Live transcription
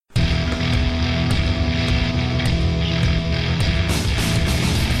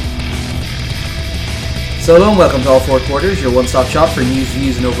So hello and welcome to All Four Quarters, your one-stop shop for news,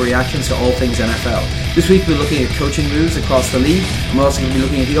 views and overreactions to all things NFL. This week we're looking at coaching moves across the league, and we're also going to be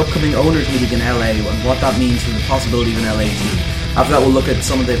looking at the upcoming Owners' Meeting in LA and what that means for the possibility of an LA team. After that we'll look at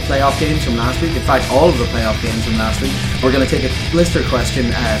some of the playoff games from last week, in fact all of the playoff games from last week. We're going to take a blister question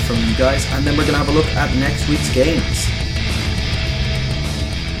from you guys, and then we're going to have a look at next week's games.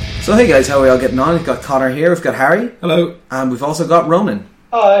 So hey guys, how are we all getting on? We've got Connor here, we've got Harry. Hello. And we've also got Ronan.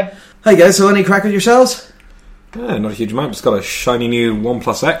 Hi. Hi guys, so any crack with yourselves? Yeah, not a huge amount. Just got a shiny new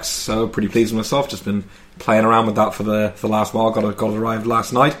OnePlus X, so pretty pleased with myself. Just been playing around with that for the last while. Got it arrived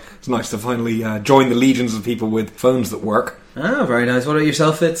last night. It's nice to finally join the legions of people with phones that work. Ah, very nice. What about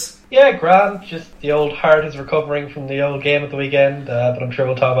yourself, Fitz? Yeah, grand. Just the old heart is recovering from the old game at the weekend, but I'm sure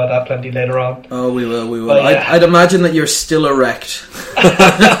we'll talk about that plenty later on. Oh, we will. But, yeah. I'd imagine that you're still erect.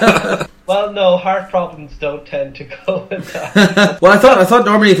 Well, no, heart problems don't tend to go with that. Well, I thought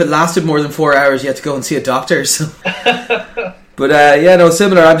normally if it lasted more than 4 hours, you had to go and see a doctor. So. But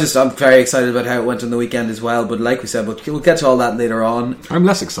similar. I'm very excited about how it went on the weekend as well. But like we said, we'll get to all that later on. I'm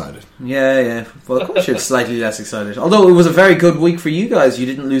less excited. Yeah. Well, of course you're slightly less excited. Although it was a very good week for you guys. You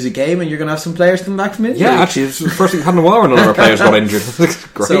didn't lose a game, and you're going to have some players come back from injury. Yeah, actually, it's the first thing happened in a while when none of our players got injured.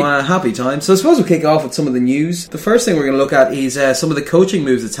 Great. So happy time. So I suppose we'll kick off with some of the news. The first thing we're going to look at is some of the coaching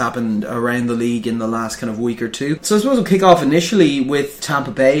moves that's happened around the league in the last kind of week or two. So I suppose we'll kick off initially with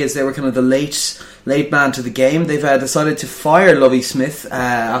Tampa Bay, as they were kind of the late man to the game. They've decided to fire Lovie Smith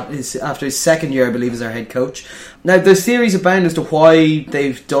after his second year, I believe, as their head coach. Now, there's theories abound as to why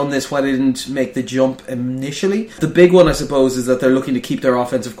they've done this, why they didn't make the jump initially. The big one, I suppose, is that they're looking to keep their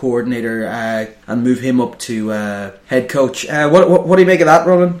offensive coordinator and move him up to head coach. What do you make of that,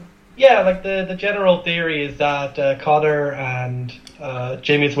 Ronan? Yeah, like the general theory is that Connor and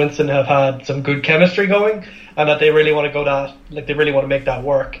Jameis Winston have had some good chemistry going, and that they really want to they really want to make that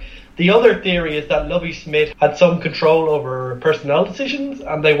work. The other theory is that Lovie Smith had some control over personnel decisions,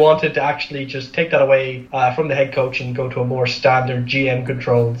 and they wanted to actually just take that away from the head coach and go to a more standard GM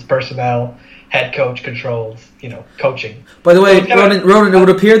controls, personnel, head coach controls, coaching. By the way, Ronan, it would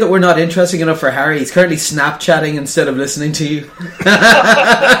appear that we're not interesting enough for Harry. He's currently Snapchatting instead of listening to you.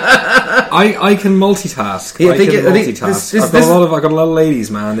 I can multitask. I've got a lot of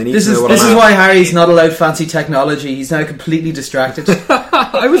ladies, man. They need to know what This is why Harry's not allowed fancy technology. He's now completely distracted.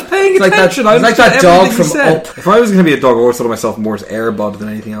 I was paying attention. It's like that dog from Up. If I was going to be a dog, I would have thought of myself more as Airbud than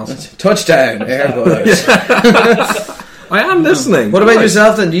anything else. Touchdown, Airbud. I am listening. What about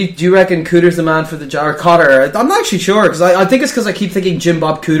yourself then? Do you reckon Cooter's the man for the job, or Cotter? I'm not actually sure, because I think it's because I keep thinking Jim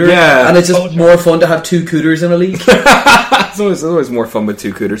Bob Cooter, and it's just more fun to have two Cooters in a league. It's always more fun with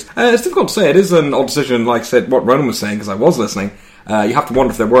two Cooters. It's difficult to say. It is an odd decision, like I said, what Ronan was saying, because I was listening. You have to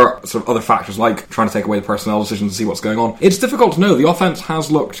wonder if there were sort of other factors like trying to take away the personnel decisions to see what's going on. It's difficult to know. The offense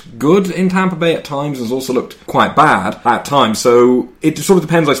has looked good in Tampa Bay at times and has also looked quite bad at times. So it sort of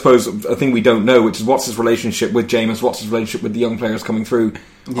depends, I suppose, a thing we don't know, which is what's his relationship with Jameis, what's his relationship with the young players coming through.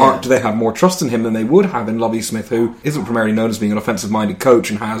 Yeah. Do they have more trust in him than they would have in Lovie Smith, who isn't primarily known as being an offensive-minded coach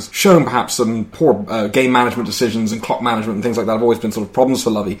and has shown perhaps some poor game management decisions and clock management and things like that have always been sort of problems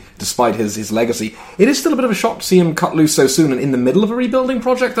for Lovie, despite his legacy. It is still a bit of a shock to see him cut loose so soon and in the middle of a rebuilding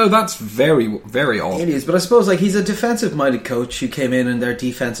project, though. That's very, very odd. It is, but I suppose he's a defensive-minded coach who came in and their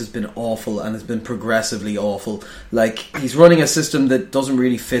defense has been awful and has been progressively awful. He's running a system that doesn't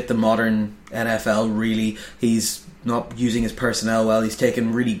really fit the modern NFL, really. He's not using his personnel well. He's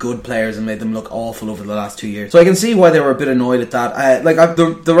taken really good players and made them look awful over the last 2 years. So I can see why they were a bit annoyed at that.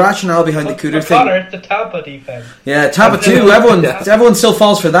 The rationale behind the Cooter thing. Connor, it's the Tampa defense. Yeah, Tampa too. Everyone still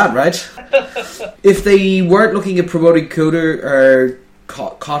falls for that, right? If they weren't looking at promoting Cooter or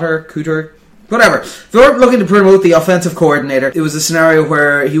Cooter. Whatever. If they weren't looking to promote the offensive coordinator, it was a scenario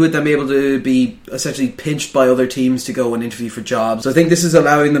where he would then be able to be essentially pinched by other teams to go and interview for jobs. So I think this is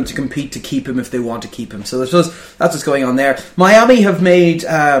allowing them to compete to keep him if they want to keep him. So I suppose that's what's going on there. Miami have made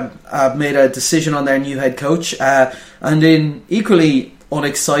a decision on their new head coach, and in equally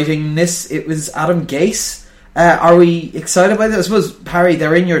unexcitingness, it was Adam Gase. Are we excited by this? I suppose, Harry,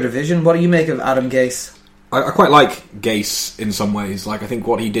 they're in your division. What do you make of Adam Gase? I quite like Gase in some ways. I think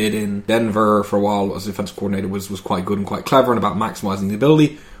what he did in Denver for a while as defensive coordinator was quite good and quite clever and about maximising the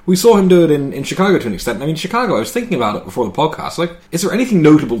ability. We saw him do it in Chicago to an extent. I mean, Chicago, I was thinking about it before the podcast. Is there anything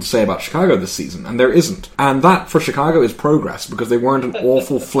notable to say about Chicago this season? And there isn't. And that, for Chicago, is progress, because they weren't an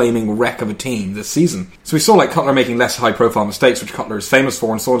awful flaming wreck of a team this season. So we saw, Cutler making less high-profile mistakes, which Cutler is famous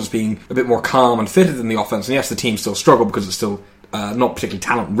for, and saw just being a bit more calm and fitted in the offense. And yes, the team still struggled because it's still not particularly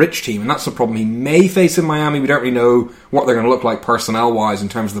talent-rich team, and that's the problem he may face in Miami. We don't really know what they're going to look like personnel-wise in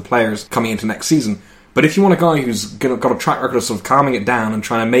terms of the players coming into next season. But if you want a guy who's got a track record of sort of calming it down and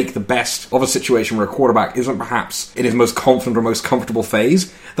trying to make the best of a situation where a quarterback isn't perhaps in his most confident or most comfortable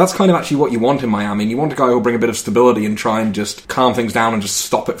phase, that's kind of actually what you want in Miami. You want a guy who'll bring a bit of stability and try and just calm things down and just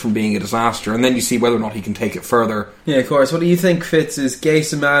stop it from being a disaster. And then you see whether or not he can take it further. Yeah, of course. What do you think, Fitz? Is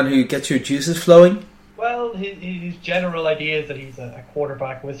Gase a man who gets your juices flowing? Well, his general idea is that he's a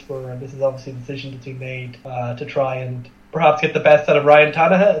quarterback whisperer, and this is obviously a decision that's been made to try and perhaps get the best out of Ryan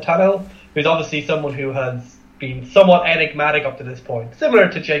Tannehill, who's obviously someone who has been somewhat enigmatic up to this point, similar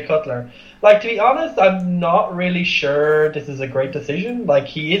to Jay Cutler. Like, to be honest, I'm not really sure this is a great decision. Like,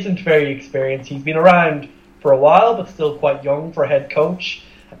 he isn't very experienced. He's been around for a while, but still quite young for a head coach.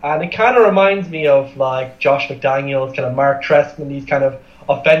 And it kind of reminds me of, like, Josh McDaniels, kind of Mark Trestman, these kind of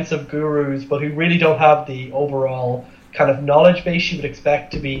offensive gurus, but who really don't have the overall kind of knowledge base you would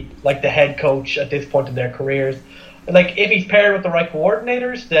expect to be like the head coach at this point in their careers. Like, if he's paired with the right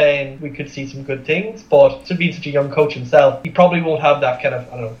coordinators, then we could see some good things, but to be such a young coach himself, he probably won't have that kind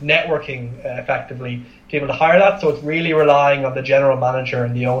of, networking effectively to be able to hire that, so it's really relying on the general manager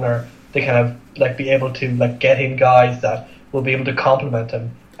and the owner to kind of, like, be able to, like, get him guys that will be able to complement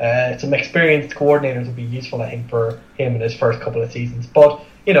him. Some experienced coordinators would be useful, I think, for him in his first couple of seasons. But,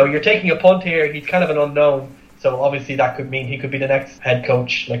 you're taking a punt here. He's kind of an unknown. So obviously that could mean he could be the next head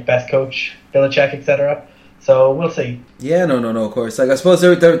coach, like best coach, Belichick, etc. So we'll see. Yeah, no, of course. Like, I suppose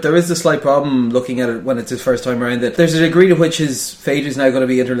there is a slight problem looking at it when it's his first time around, that there's a degree to which his fate is now going to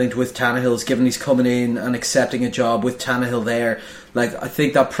be interlinked with Tannehill's, given he's coming in and accepting a job with Tannehill there. Like, I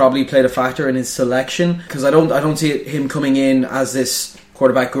think that probably played a factor in his selection, because I don't see him coming in as this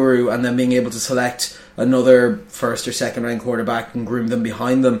quarterback guru and then being able to select another first or second round quarterback and groom them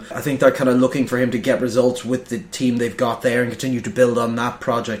behind them. I think they're kind of looking for him to get results with the team they've got there and continue to build on that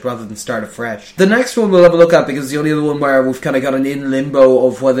project rather than start afresh. The next one we'll have a look at, because it's the only other one where we've kind of got an in limbo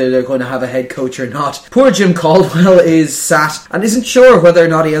of whether they're going to have a head coach or not. Poor Jim Caldwell is sat and isn't sure whether or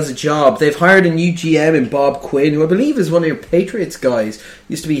not he has a job. They've hired a new GM in Bob Quinn, who I believe is one of your Patriots guys.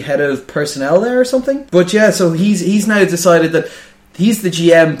 Used to be head of personnel there or something. But yeah, so he's now decided that he's the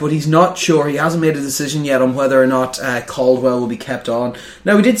GM, but he's not sure. He hasn't made a decision yet on whether or not Caldwell will be kept on.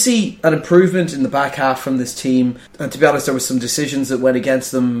 Now, we did see an improvement in the back half from this team, and to be honest, there were some decisions that went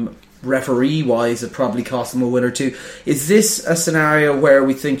against them referee-wise that probably cost them a win or two. Is this a scenario where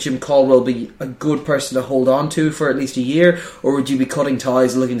we think Jim Caldwell will be a good person to hold on to for at least a year, or would you be cutting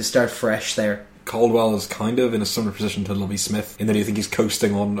ties and looking to start fresh there? Caldwell is kind of in a similar position to Lovie Smith in that you think he's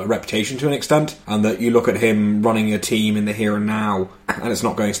coasting on a reputation to an extent, and that you look at him running a team in the here and now and it's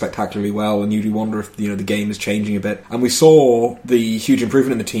not going spectacularly well, and you do wonder if the game is changing a bit. And we saw the huge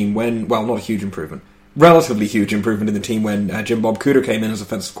improvement in the team when, well, not a huge improvement, relatively huge improvement in the team when Jim Bob Cooter came in as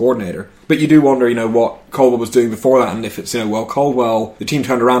offensive coordinator. But you do wonder, what Caldwell was doing before that, and if it's, Caldwell, the team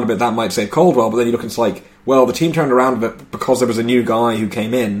turned around a bit, that might save Caldwell, but then you look and it's like, well, the team turned around a bit because there was a new guy who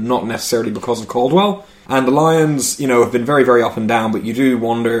came in, not necessarily because of Caldwell. And the Lions, have been very, very up and down, but you do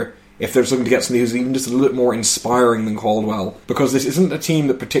wonder if they're looking to get somebody who's even just a little bit more inspiring than Caldwell. Because this isn't a team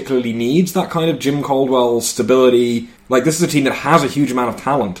that particularly needs that kind of Jim Caldwell stability. Like, this is a team that has a huge amount of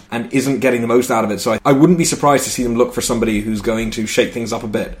talent and isn't getting the most out of it. So I wouldn't be surprised to see them look for somebody who's going to shake things up a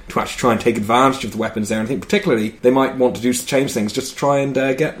bit to actually try and take advantage of the weapons there. And I think particularly they might want to change things just to try and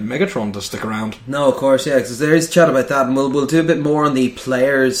get Megatron to stick around. No, of course, yeah, because there is chat about that, and we'll do a bit more on the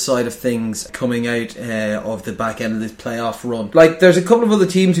players' side of things coming out of the back end of this playoff run. Like, there's a couple of other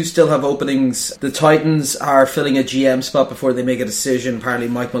teams who still have openings. The Titans are filling a GM spot before they make a decision. Apparently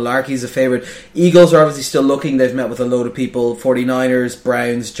Mike Mularkey's a favourite. Eagles are obviously still looking. They've met with a load of people. 49ers,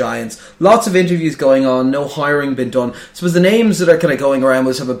 Browns, Giants. Lots of interviews going on. No hiring been done. So suppose the names that are kind of going around,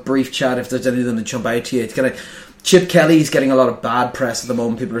 we'll just have a brief chat if there's any of them that jump out to you. It's kind of Chip Kelly's getting a lot of bad press at the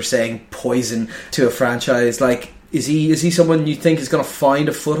moment. People are saying poison to a franchise. Like, is he someone you think is going to find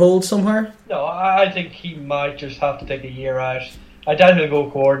a foothold somewhere? No, I think he might just have to take a year out. I doubt he'll go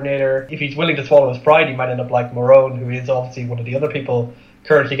coordinator. If he's willing to swallow his pride, he might end up like Marone, who is obviously one of the other people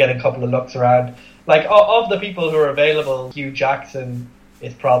currently getting a couple of looks around. Like, of the people who are available, Hugh Jackson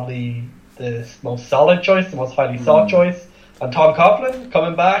is probably the most solid choice, the most highly sought choice. And Tom Coughlin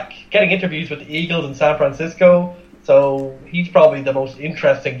coming back, getting interviews with the Eagles in San Francisco. So he's probably the most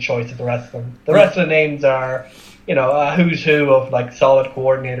interesting choice of the rest of them. The rest of the names are, a who's who of like solid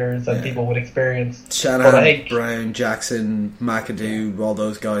coordinators and people with experience. Shanahan, Brown, Jackson, McAdoo, all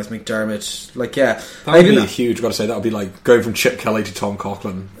those guys, McDermott. Like, yeah. That would be huge, I've got to say. That would be like going from Chip Kelly to Tom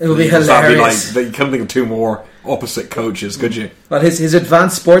Coughlin. It would be hilarious. You couldn't think of two more opposite coaches, could you? Well, his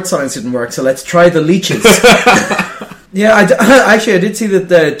advanced sports science didn't work, so let's try the leeches. Yeah, actually, I did see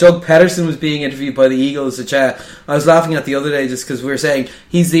that Doug Peterson was being interviewed by the Eagles, which I was laughing at the other day just because we were saying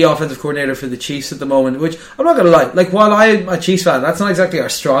he's the offensive coordinator for the Chiefs at the moment, which I'm not going to lie, like, while I'm a Chiefs fan, that's not exactly our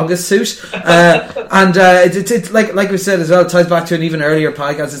strongest suit. And it's like we said as well, it ties back to an even earlier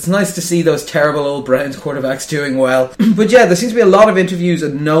podcast. It's nice to see those terrible old Browns quarterbacks doing well. But yeah, there seems to be a lot of interviews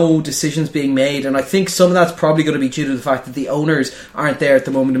and no decisions being made, and I think some of that's probably going to be due to the fact that the owners aren't there at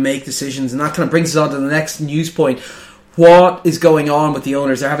the moment to make decisions, and that kind of brings us on to the next news point. What is going on with the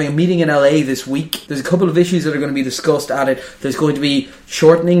owners? They're having a meeting in LA this week. There's a couple of issues that are going to be discussed at it. There's going to be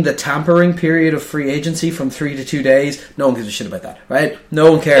shortening the tampering period of free agency from 3 to 2 days. No one gives a shit about that, right?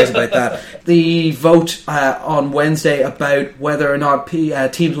 No one cares about that. The vote on Wednesday about whether or not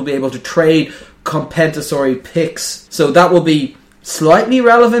teams will be able to trade compensatory picks. So that will be slightly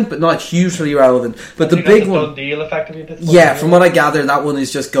relevant, but not hugely relevant. But the big one, done deal effectively. This yeah, from what I gather, that one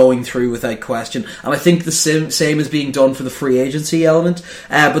is just going through without question, and I think the same is being done for the free agency element.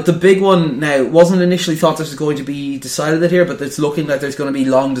 But the big one now wasn't initially thought this was going to be decided here, but it's looking like there's going to be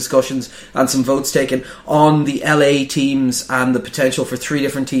long discussions and some votes taken on the LA teams and the potential for 3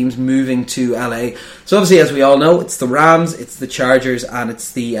 different teams moving to LA. So obviously, as we all know, it's the Rams, it's the Chargers, and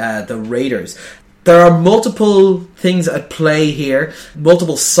it's the Raiders. There are multiple things at play here,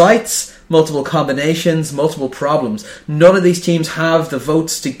 multiple sites, multiple combinations, multiple problems. None of these teams have the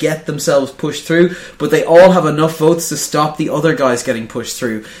votes to get themselves pushed through, but they all have enough votes to stop the other guys getting pushed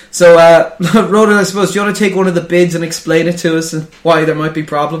through. So, Ronan, I suppose, do you want to take one of the bids and explain it to us and why there might be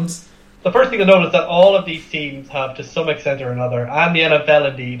problems? The first thing to note is that all of these teams have, to some extent or another, and the NFL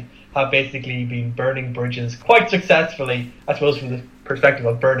indeed, have basically been burning bridges quite successfully, I suppose, from the perspective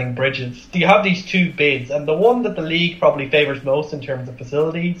of burning bridges. So you have these 2 bids, and the one that the league probably favours most in terms of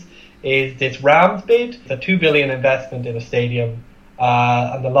facilities is this Rams bid, the $2 billion investment in a stadium,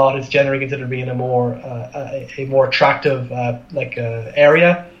 and the lot is generally considered being a more attractive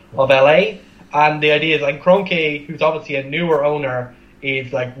area of LA. And the idea is, like, Kroenke, who's obviously a newer owner,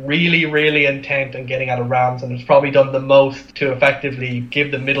 is like really, really intent on getting out of Rams, and has probably done the most to effectively give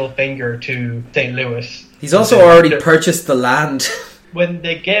the middle finger to St. Louis. He's also already purchased the land. When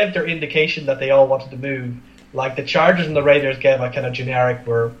they gave their indication that they all wanted to move, like the Chargers and the Raiders gave a kind of generic,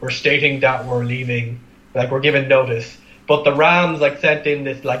 we're stating that we're leaving, like we're giving notice. But the Rams sent in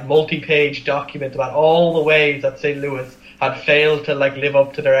this multi-page document about all the ways that St. Louis had failed to live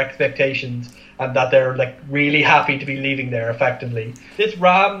up to their expectations, and that they're really happy to be leaving there effectively. This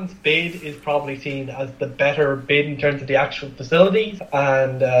Rams bid is probably seen as the better bid in terms of the actual facilities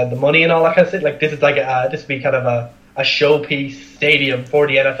and the money and all that kind of stuff. This is this would be kind of a showpiece stadium for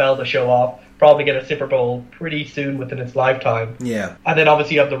the NFL to show off. Probably get a Super Bowl pretty soon within its lifetime. Yeah. And then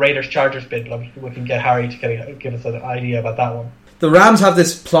obviously you have the Raiders-Chargers bid. We can get Harry to kind of give us an idea about that one. The Rams have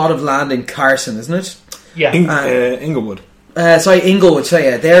this plot of land in Carson, isn't it? Yeah. Inglewood. Inglewood. So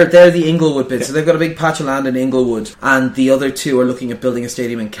yeah, they're the Inglewood bid. So they've got a big patch of land in Inglewood, and the other 2 are looking at building a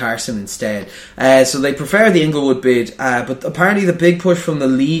stadium in Carson instead. So they prefer the Inglewood bid, but apparently the big push from the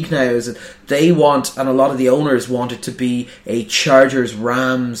league now is that they want, and a lot of the owners want it to be, a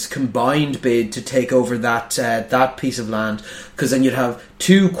Chargers-Rams combined bid to take over that piece of land, because then you'd have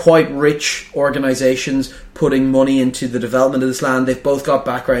 2 quite rich organisations putting money into the development of this land. They've both got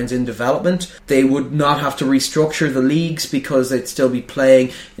backgrounds in development. They would not have to restructure the leagues because they'd still be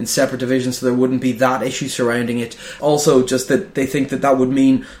playing in separate divisions, so there wouldn't be that issue surrounding it. Also, just that they think that would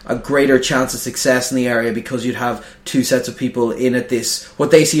mean a greater chance of success in the area, because you'd have 2 sets of people in at this,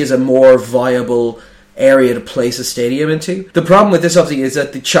 what they see as a more viable area to place a stadium into. The problem with this obviously is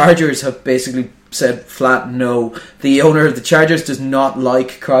that the Chargers have basically said flat no. The owner of the Chargers does not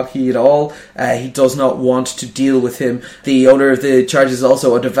like Kroenke at all. He does not want to deal with him. The owner of the Chargers is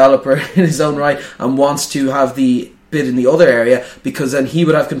also a developer in his own right and wants to have the bid in the other area, because then he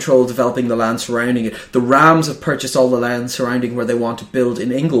would have control of developing the land surrounding it. The Rams have purchased all the land surrounding where they want to build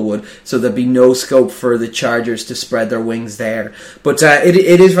in Inglewood, so there'd be no scope for the Chargers to spread their wings there. But it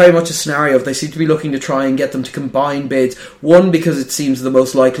is very much a scenario. They seem to be looking to try and get them to combine bids. One, because it seems the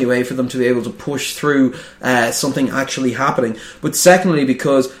most likely way for them to be able to push through something actually happening. But secondly,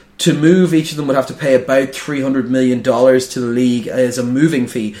 because to move, each of them would have to pay about $300 million to the league as a moving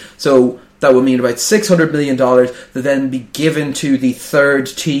fee. So that would mean about $600 million that then be given to the third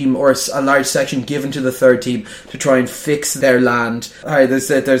team, or a large section given to the third team to try and fix their land. All right, there's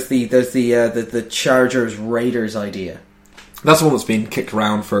the Chargers Raiders idea. That's the one that's been kicked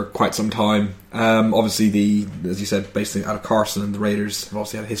around for quite some time. Obviously, as you said, basically out of Carson, and the Raiders have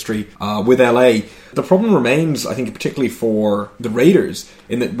obviously had a history with LA. The problem remains, I think, particularly for the Raiders,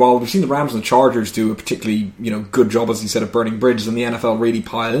 in that while we've seen the Rams and the Chargers do a particularly good job, as you said, of burning bridges, and the NFL really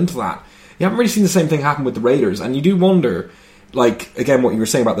pile into that, you haven't really seen the same thing happen with the Raiders, and you do wonder, like, again, what you were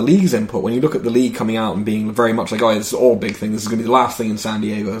saying about the league's input, when you look at the league coming out and being very much like, oh, this is all big thing, this is going to be the last thing in San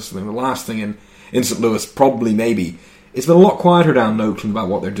Diego, this is going to be the last thing in St. Louis, probably, maybe. It's been a lot quieter down in Oakland about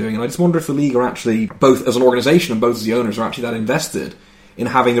what they're doing, and I just wonder if the league are actually, both as an organisation and both as the owners, are actually that invested in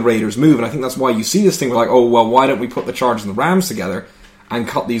having the Raiders move. And I think that's why you see this thing where, like, oh, well, why don't we put the Chargers and the Rams together and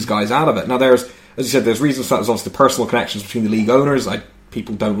cut these guys out of it? Now, there's, as you said, there's reasons for that. There's obviously the personal connections between the league owners.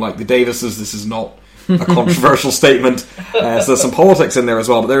 People don't like the Davises. This is not a controversial statement. So there's some politics in there as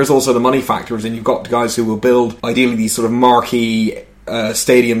well, but there is also the money factors, and you've got guys who will build, ideally, these sort of marquee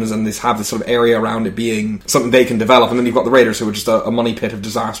stadiums, and have this sort of area around it being something they can develop, and then you've got the Raiders, who are just a money pit of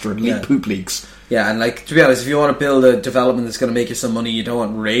disaster and poop leagues. Yeah, and like, to be honest, if you want to build a development that's going to make you some money, you don't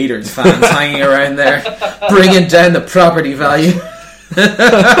want Raiders fans hanging around there bringing down the property value.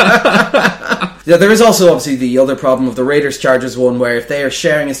 Yeah, there is also obviously the other problem of the Raiders-Chargers one, where if they are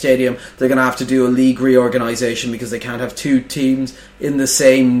sharing a stadium, they're going to have to do a league reorganisation because they can't have two teams in the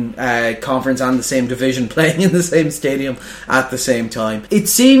same conference and the same division playing in the same stadium at the same time. It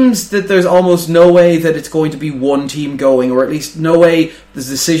seems that there's almost no way that it's going to be one team going, or at least no way the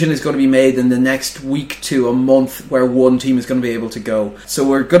decision is going to be made in the next week to a month where one team is going to be able to go. So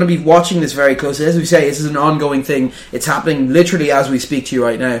we're going to be watching this very closely. As we say, this is an ongoing thing. It's happening literally as we speak to you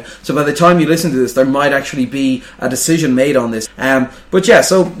right now. So by the time you listen to this, there might actually be a decision made on this. But yeah,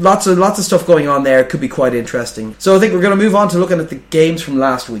 so lots of stuff going on there. Could be quite interesting. So I think we're going to move on to looking at the games from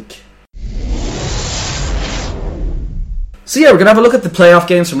last week. So yeah, we're going to have a look at the playoff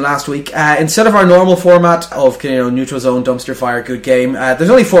games from last week. Instead of our normal format of neutral zone, dumpster fire, good game, there's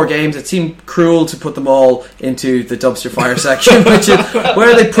only 4 games. It seemed cruel to put them all into the dumpster fire section, which is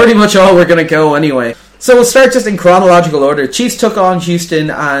where they pretty much all were going to go anyway. So we'll start just in chronological order. Chiefs took on Houston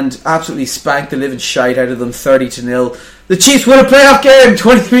and absolutely spanked the living shite out of them 30-0. The Chiefs win a playoff game,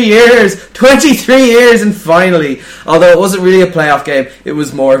 23 years and finally. Although it wasn't really a playoff game, it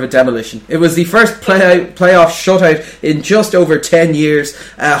was more of a demolition. It was the first playoff shutout in just over 10 years.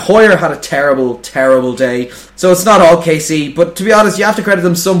 Hoyer had a terrible day. So it's not all KC, but to be honest, you have to credit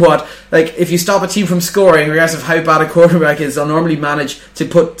them somewhat. Like, if you stop a team from scoring, regardless of how bad a quarterback is, they'll normally manage to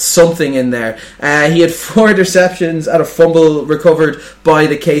put something in there. He had 4 interceptions and a fumble recovered by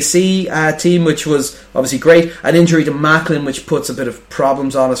the KC team, which was obviously great. An injury to Macklin, which puts a bit of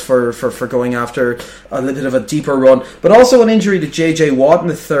problems on us for going after a little bit of a deeper run. But also an injury to JJ Watt in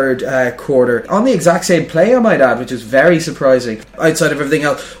the third quarter. On the exact same play, I might add, which is very surprising. Outside of everything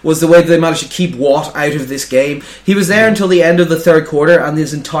else, was the way that they managed to keep Watt out of this game. He was there until the end of the third quarter, and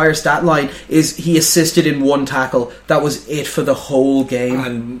his entire stat line is he assisted in 1 tackle. That was it for the whole game.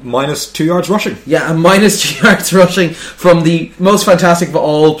 And minus 2 yards rushing. Yeah, and minus 2 yards rushing from the most fantastic of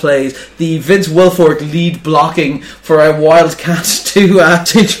all plays, the Vince Wilfork lead blocking for a wildcat to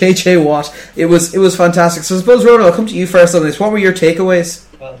JJ Watt. It was fantastic. So I suppose, Ronan, I'll come to you first on this. What were your takeaways?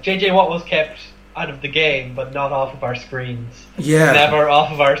 Well, JJ Watt was kept out of the game, but not off of our screens. Yeah. Never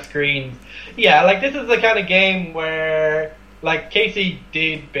off of our screens. Yeah, like, this is the kind of game where, like, KC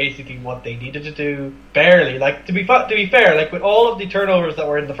did basically what they needed to do, barely. Like, to be fair, like, with all of the turnovers that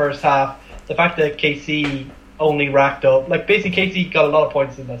were in the first half, the fact that KC only racked up, like, basically KC got a lot of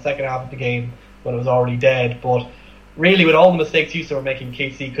points in the second half of the game when it was already dead, but really, with all the mistakes Houston were making,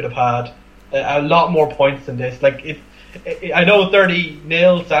 KC could have had a lot more points than this. Like, I know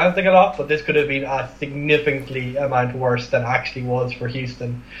 30-0 sounds like a lot, but this could have been a significantly amount worse than actually was for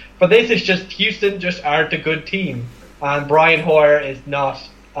Houston. But this is just, Houston just aren't a good team, and Brian Hoyer is not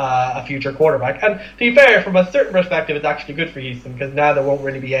a future quarterback. And to be fair, from a certain perspective, it's actually good for Houston, because now there won't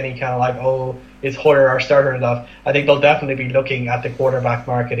really be any kind of like, oh, is Hoyer our starter enough? I think they'll definitely be looking at the quarterback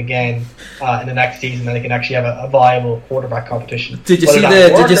market again in the next season, and they can actually have a viable quarterback competition. Did you see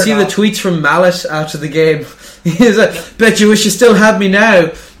the tweets from Mallet after the game? He's like, bet you wish you still had me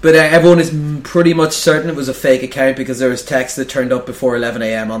now. But everyone is pretty much certain it was a fake account because there was text that turned up before 11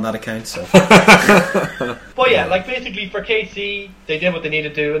 a.m. on that account. So. But yeah, like, basically for KC, they did what they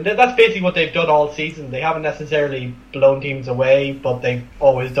needed to do, and that's basically what they've done all season. They haven't necessarily blown teams away, but they've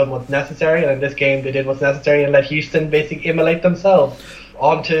always done what's necessary, and in this game they did what's necessary and let Houston basically immolate themselves.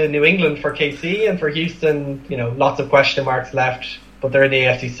 On to New England for KC, and for Houston, lots of question marks left, but they're in the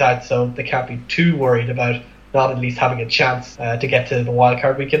AFC South, so they can't be too worried about not at least having a chance to get to the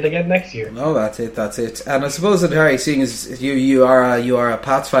wildcard weekend again next year. Oh, that's it. And I suppose that, Harry, seeing as you are a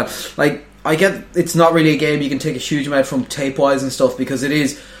Pats fan, like, I get it's not really a game you can take a huge amount from tape-wise and stuff, because it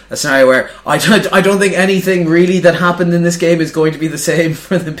is, a scenario where I don't think anything really that happened in this game is going to be the same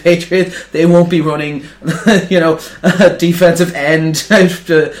for the Patriots. They won't be running, a defensive end. Well,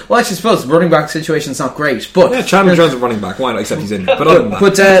 actually, I suppose the running back situation is not great, but Chandler Jones is running back. Why not? Except he's injured. But other than that.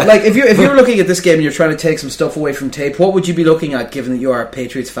 But if you're looking at this game and you're trying to take some stuff away from tape, what would you be looking at, given that you are a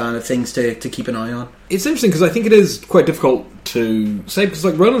Patriots fan, of things to keep an eye on? It's interesting because I think it is quite difficult to say, because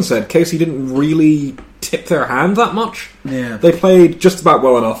like Roland said, KC didn't really tip their hand that much. Yeah. They played just about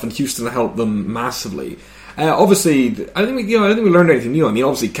well enough, and Houston helped them massively. Obviously, I don't think we learned anything new. I mean,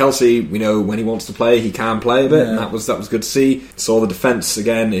 obviously, Kelsey, we know when he wants to play, he can play a bit, and that was good to see. So the defense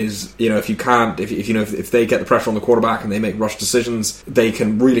again is, if they get the pressure on the quarterback and they make rush decisions, they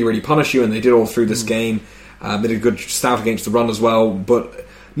can really, really punish you, and they did all through this game. They did a good stout against the run as well, but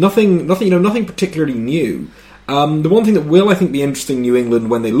nothing particularly new. The one thing that will, I think, be interesting New England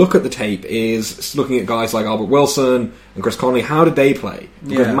when they look at the tape is looking at guys like Albert Wilson and Chris Conley. How did they play?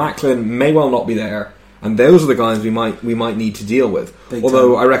 Because Macklin may well not be there, and those are the guys we might need to deal with.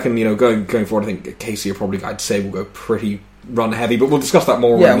 Although I reckon, going forward, I think Casey are probably, I'd say, will go pretty run heavy, but we'll discuss that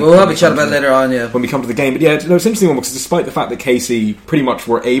more. Yeah, we'll have a chat about it later on. Yeah, when we come to the game. But yeah, it's an interesting one because despite the fact that Casey pretty much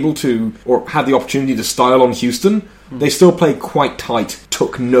were able to or had the opportunity to style on Houston, they still played quite tight,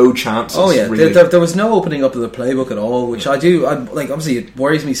 took no chances. Oh yeah, really. there was no opening up of the playbook at all, which I obviously it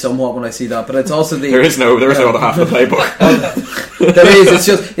worries me somewhat when I see that, but it's also there is no other half of the playbook. There is.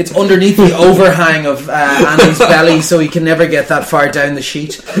 It's underneath the overhang of Andy's belly, so he can never get that far down the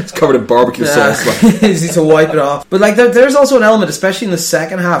sheet. It's covered in barbecue sauce. He needs to wipe it off. But there's also an element, especially in the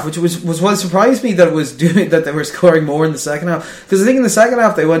second half, which was what surprised me that they were scoring more in the second half, because I think in the second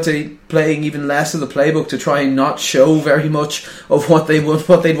half they went to playing even less of the playbook to try and not show very much of what they'd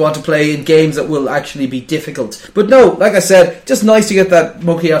want to play in games that will actually be difficult. But no, like I said, just nice to get that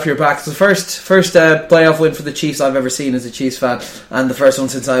monkey off your back. It's the first playoff win for the Chiefs I've ever seen as a Chiefs fan, and the first one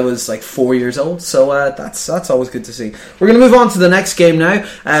since I was like 4 years old. So that's always good to see. We're going to move on to the next game now.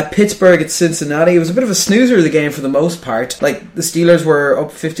 Pittsburgh at Cincinnati. It was a bit of a snoozer of the game for the most part. Like, the Steelers were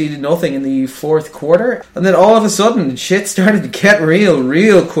up 50-0 in the fourth quarter, and then all of a sudden shit started to get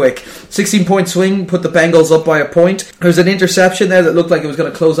real quick. 16-point swing put the Bengals up by a point. There was an interception there that looked like it was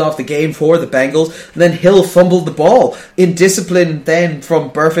going to close off the game for the Bengals, and then Hill fumbled the ball. Indiscipline then from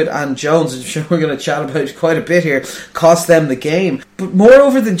Burfitt and Jones, I'm sure we're going to chat about quite a bit here, cost them the game. But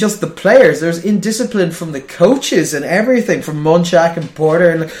moreover than just the players, there's indiscipline from the coaches and everything, from Munchak and Porter,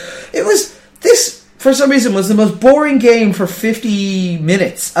 and this for some reason was the most boring game for 50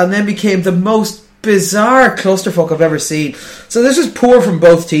 minutes, and then became the most bizarre clusterfuck I've ever seen. So this was poor from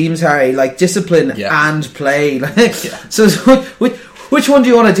both teams, Harry, like discipline and play. So which one do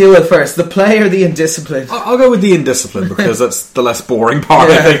you want to deal with first, the play or the indiscipline? I'll go with the indiscipline because that's the less boring part.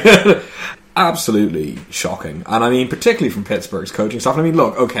 I think. Absolutely shocking. And I mean, particularly from Pittsburgh's coaching staff. I mean,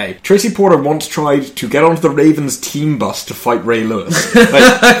 look, okay, Tracy Porter once tried to get onto the Ravens team bus to fight Ray Lewis.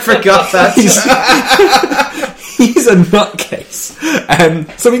 I forgot that. He's a nutcase.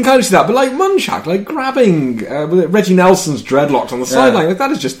 So we can kind of see that. But like Munchak, like grabbing Reggie Nelson's dreadlocks on the sideline, like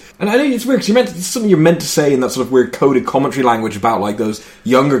that is just... And I know it's weird because it's something you're meant to say in that sort of weird coded commentary language about like those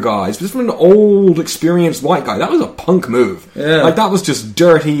younger guys. But this from an old, experienced white guy, that was a punk move. Yeah. Like that was just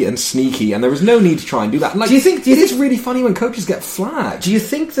dirty and sneaky, and there was no need to try and do that. And, like, do you think it's really funny when coaches get flagged? Do you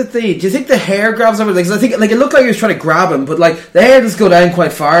think the hair grabs everything? Because I think like it looked like he was trying to grab him, but like the hair does go down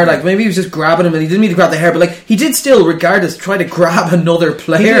quite far. Like maybe he was just grabbing him, and he didn't mean to grab the hair, but like he did still, regardless, try to grab another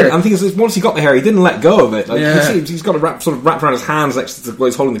player. I'm thinking once he got the hair, he didn't let go of it. Like, he's got it wrapped around his hands next to where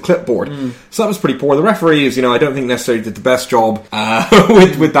he's holding the clipboard. So that was pretty poor. The referees, I don't think necessarily did the best job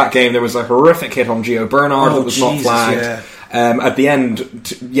with that game. There was a horrific hit on Gio Bernard that was not flagged. Yeah. At the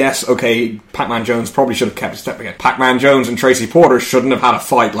end, yes, okay, Pac-Man Jones probably should have kept a step again. Pac-Man Jones and Tracy Porter shouldn't have had a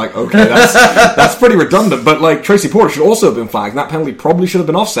fight. Like, okay, that's pretty redundant. But like, Tracy Porter should also have been flagged, and that penalty probably should have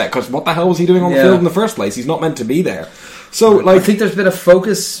been offset, because what the hell was he doing on the field in the first place? He's not meant to be there. So, like, I think there's been a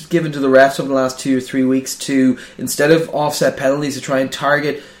focus given to the refs over the last 2 or 3 weeks to, instead of offset penalties, to try and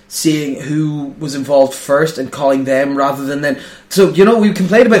target seeing who was involved first and calling them rather than then. So, we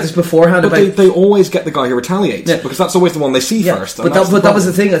complained about this beforehand. But they always get the guy who retaliates, because that's always the one they see first. But that was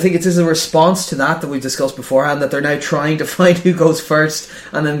the thing. I think it is a response to that we've discussed beforehand, that they're now trying to find who goes first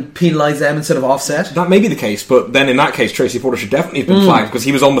and then penalise them instead of offset. That may be the case, but then in that case, Tracy Porter should definitely have been flagged, because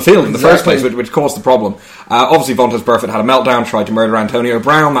he was on the field in the first place, which caused the problem. Obviously, Vontaze Burfict had a meltdown, tried to murder Antonio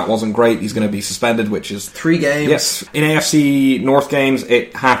Brown. That wasn't great. He's going to be suspended, which is 3 games. Yes, in AFC North games,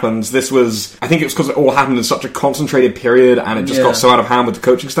 it happens. This was, I think it was because it all happened in such a concentrated period, and it just got so out of hand with the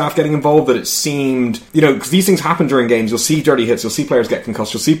coaching staff getting involved that it seemed, because these things happen during games. You'll see dirty hits, you'll see players get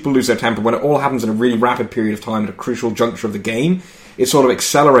concussed, you'll see people lose their temper when it all happens in a really rapid period of time at a crucial juncture of the game. it sort of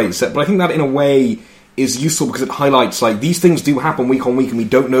accelerates it. But I think that in a way is useful because it highlights, like, these things do happen week on week and we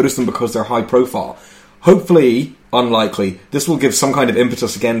don't notice them because they're high profile. Hopefully, unlikely, this will give some kind of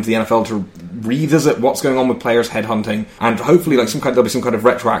impetus again to the NFL to revisit what's going on with players headhunting, and hopefully there'll be some kind of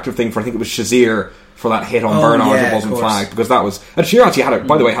retroactive thing for, I think it was Shazier, for that hit on Bernard that wasn't flagged, because that was... And Shazier actually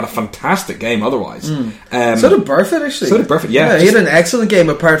by the way, had a fantastic game otherwise. So did Burfitt, actually. So did Burfitt, yeah. He had an excellent game,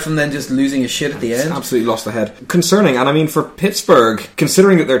 apart from then just losing his shit at the end. Absolutely lost the head. Concerning, and I mean, for Pittsburgh,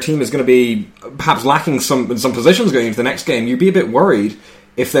 considering that their team is going to be perhaps lacking some positions going into the next game, you'd be a bit worried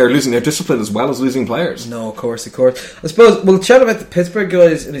if they're losing their discipline as well as losing players. No, of course. I suppose we'll chat about the Pittsburgh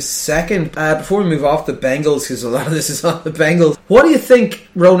guys in a second. Before we move off the Bengals, because a lot of this is on the Bengals, what do you think,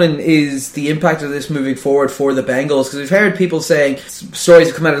 Ronan, is the impact of this moving forward for the Bengals? Because we've heard people saying, stories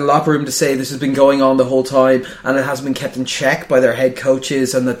have come out of the locker room to say this has been going on the whole time and it hasn't been kept in check by their head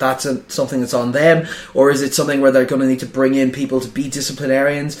coaches, and that's something that's on them, or is it something where they're going to need to bring in people to be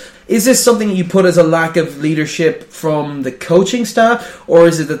disciplinarians? Is this something that you put as a lack of leadership from the coaching staff, or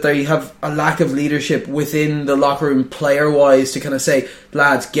is it that they have a lack of leadership within the locker room player-wise to kind of say,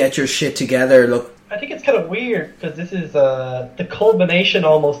 lads, get your shit together? Look, I think it's kind of weird because this is the culmination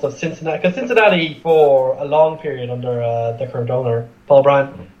almost of Cincinnati. Because Cincinnati, for a long period under the current owner, Paul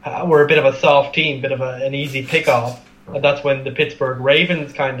Brown, were a bit of a soft team, bit of an easy pick-off. And that's when the Pittsburgh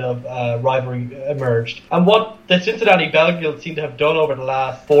Ravens kind of rivalry emerged. And what the Cincinnati Bengals seem to have done over the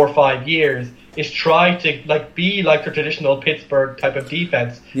last 4 or 5 years is try to be like the traditional Pittsburgh type of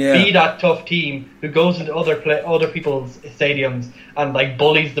defense. Yeah. Be that tough team who goes into other people's stadiums and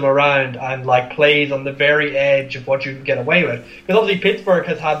bullies them around and plays on the very edge of what you can get away with. Because obviously Pittsburgh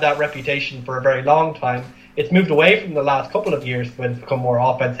has had that reputation for a very long time. It's moved away from the last couple of years when it's become more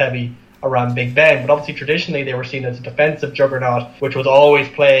offense heavy around Big Ben, but obviously traditionally they were seen as a defensive juggernaut, which was always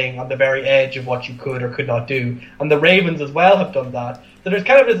playing on the very edge of what you could or could not do. And the Ravens as well have done that. So there's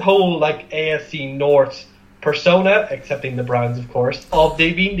kind of this whole AFC North persona, excepting the Browns of course, of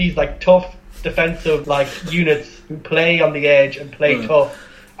they being these tough defensive units who play on the edge and play tough.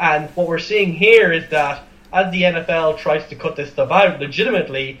 And what we're seeing here is that as the NFL tries to cut this stuff out,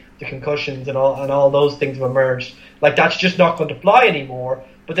 legitimately the concussions and all those things have emerged. That's just not going to fly anymore.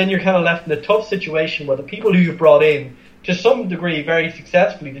 But then you're kind of left in a tough situation where the people who you've brought in, to some degree, very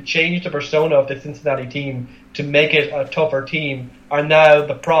successfully, to change the persona of the Cincinnati team to make it a tougher team, are now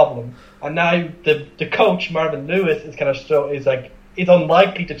the problem. And now the coach, Marvin Lewis, is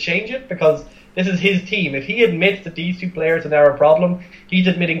unlikely to change it because this is his team. If he admits that these two players are now a problem, he's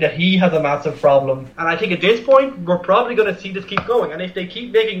admitting that he has a massive problem. And I think at this point, we're probably going to see this keep going. And if they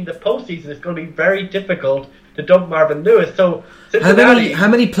keep making the postseason, it's going to be very difficult to dump Marvin Lewis. So how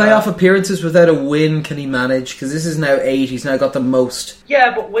many playoff appearances without a win can he manage? Because this is now 8. He's now got the most.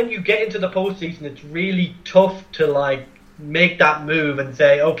 Yeah, but when you get into the postseason, it's really tough to make that move and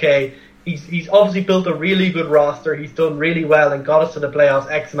say, okay, he's obviously built a really good roster. He's done really well and got us to the playoffs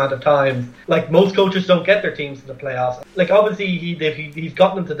X amount of times. Most coaches don't get their teams to the playoffs. Obviously he's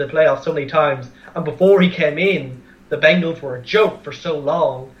gotten them to the playoffs so many times. And before he came in, the Bengals were a joke for so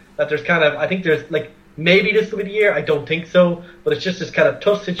long that there's maybe this will be the year. I don't think so, but it's just this kind of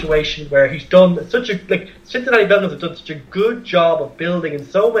tough situation where he's done Cincinnati Bengals have done such a good job of building in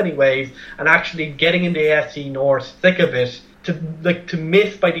so many ways and actually getting in the AFC North thick of it to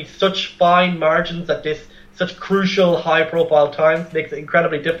miss by these such fine margins at this such crucial high profile times makes it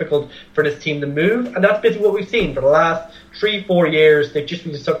incredibly difficult for this team to move. And that's basically what we've seen for the last 3-4 years. They've just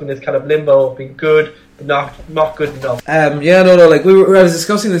been stuck in this kind of limbo of being good but not good enough. I was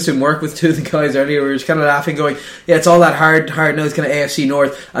discussing this in work with two of the guys earlier. We were just kind of laughing, going, yeah, it's all that hard-nosed kind of AFC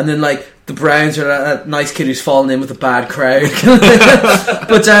North, and then the Browns are that nice kid who's fallen in with a bad crowd.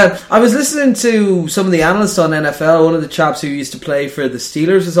 But I was listening to some of the analysts on NFL. One of the chaps who used to play for the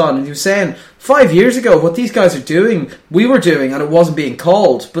Steelers was on, and he was saying 5 years ago what these guys are doing, we were doing, and it wasn't being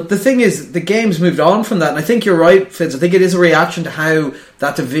called. But the thing is, the game's moved on from that, and I think you're right, Fitz. I think it is a reaction to how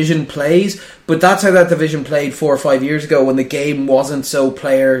that division plays, but that's how that division played 4 or 5 years ago when the game wasn't so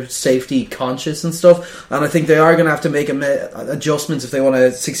player safety conscious and stuff. And I think they are going to have to make adjustments if they want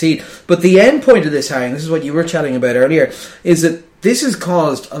to succeed. But the end point of this, Harry, and this is what you were chatting about earlier, is that this has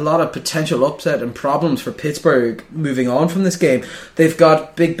caused a lot of potential upset and problems for Pittsburgh moving on from this game. They've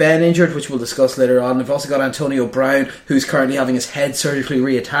got Big Ben injured, which we'll discuss later on. They've also got Antonio Brown, who's currently having his head surgically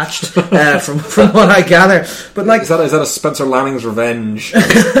reattached, from what I gather. But is that a Spencer Lanning's revenge?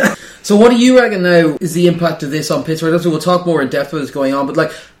 So what do you reckon now is the impact of this on Pittsburgh? We'll talk more in depth about what's going on,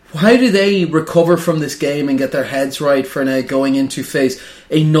 but how do they recover from this game and get their heads right for now going in to face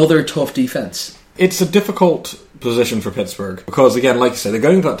another tough defence? It's a difficult position for Pittsburgh because, again, like you say, they're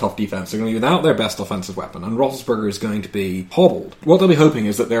going into that tough defense. They're going to be without their best offensive weapon, and Roethlisberger is going to be hobbled. What they'll be hoping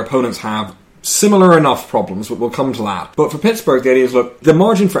is that their opponents have similar enough problems, but we'll come to that. But for Pittsburgh, the idea is, look, the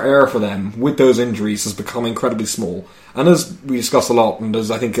margin for error for them with those injuries has become incredibly small. And as we discuss a lot, and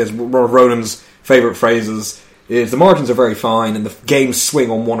as I think is one of Ronan's favourite phrases, is the margins are very fine and the games swing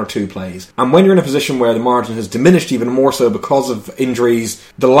on one or two plays. And when you're in a position where the margin has diminished even more so because of injuries,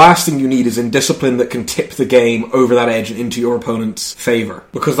 the last thing you need is indiscipline that can tip the game over that edge and into your opponent's favour.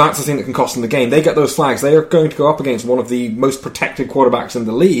 Because that's the thing that can cost them the game. They get those flags. They are going to go up against one of the most protected quarterbacks in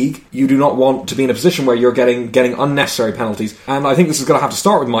the league. You do not want to be in a position where you're getting unnecessary penalties. And I think this is going to have to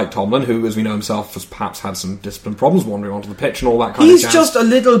start with Mike Tomlin, who, as we know himself, has perhaps had some discipline problems wandering onto the pitch and all that kind of jazz. He's just a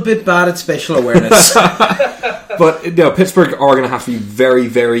little bit bad at spatial awareness. But Pittsburgh are going to have to be very,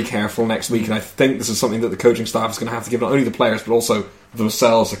 very careful next week, and I think this is something that the coaching staff is going to have to give not only the players but also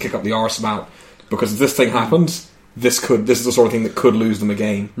themselves to kick up the arse about. Because if this thing happens, this is the sort of thing that could lose them a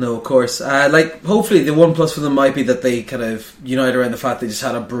game. No, of course. Hopefully the one plus for them might be that they kind of unite around the fact they just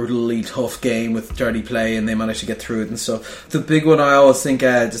had a brutally tough game with dirty play and they managed to get through it and stuff. The big one I always think,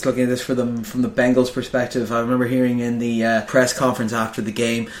 just looking at this for them from the Bengals perspective, I remember hearing in the press conference after the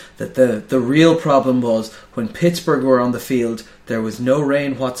game that the real problem was when Pittsburgh were on the field, there was no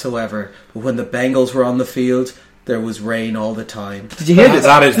rain whatsoever, but when the Bengals were on the field, there was rain all the time. Did you hear this?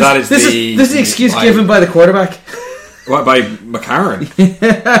 This is the excuse given by the quarterback. What, by McCarron?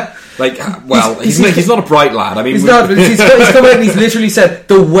 He's not a bright lad. I mean, he's not. He's come out and he's literally said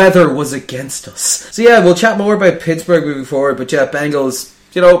the weather was against us. So yeah, we'll chat more about Pittsburgh moving forward. But yeah, Bengals,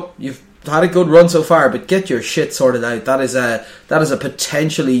 you've had a good run so far, but get your shit sorted out. That is a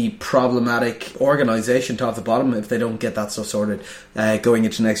potentially problematic organisation top to bottom if they don't get that stuff sorted going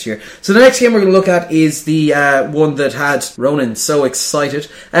into next year. So the next game we're going to look at is the one that had Ronan so excited.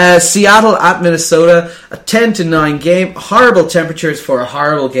 Seattle at Minnesota, a 10-9 game. Horrible temperatures for a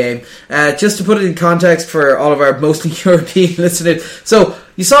horrible game. Just to put it in context for all of our mostly European listeners. So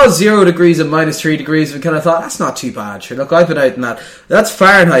you saw 0 degrees and -3 degrees and kind of thought, that's not too bad. Sure, look, I've been out in that. That's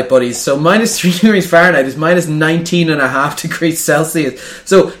Fahrenheit, buddies. So -3 degrees Fahrenheit is -19.5 degrees Celsius.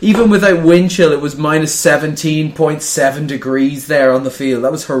 So even without wind chill, it was -17.7 degrees there on the field.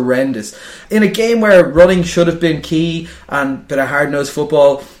 That was horrendous. In a game where running should have been key and a bit of hard-nosed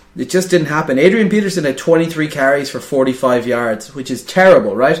football, it just didn't happen. Adrian Peterson had 23 carries for 45 yards, which is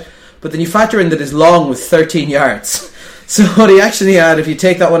terrible, right? But then you factor in that his long was 13 yards. So what he actually had, if you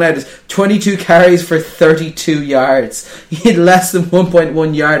take that one out, is 22 carries for 32 yards. He had less than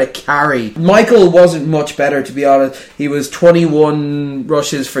 1.1 yard a carry. Michael wasn't much better, to be honest. He was 21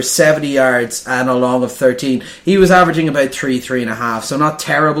 rushes for 70 yards and a long of 13. He was averaging about 3.5. So not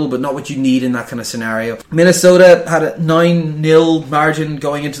terrible, but not what you need in that kind of scenario. Minnesota had a 9-0 margin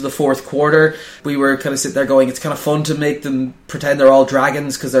going into the fourth quarter. We were kind of sitting there going, it's kind of fun to make them pretend they're all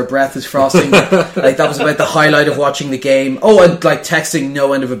dragons because their breath is frosting. That was about the highlight of watching the game. Oh, and texting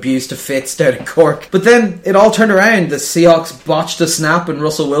no end of abuse to Fitz down in Cork. But then it all turned around. The Seahawks botched a snap and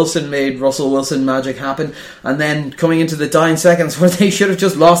Russell Wilson made Russell Wilson magic happen. And then coming into the dying seconds where they should have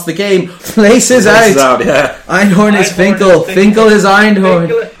just lost the game, places out. Yeah. Einhorn is Finkel. Finkel is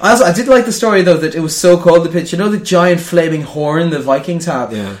Einhorn. I did like the story though that it was so cold the pitch. You know the giant flaming horn the Vikings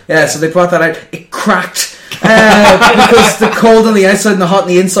have? Yeah, so they brought that out. It cracked. Because the cold on the outside and the hot on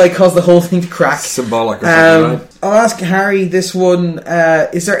the inside caused the whole thing to crack. Symbolic or something, right? I'll ask Harry this one.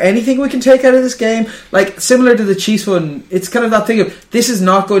 Is there anything we can take out of this game? Similar to the Chiefs one, it's kind of that thing of, this is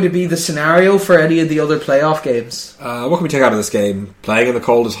not going to be the scenario for any of the other playoff games. What can we take out of this game? Playing in the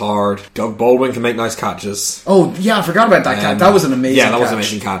cold is hard. Doug Baldwin can make nice catches. Oh, yeah, I forgot about that catch. That was an amazing catch. Yeah, that was an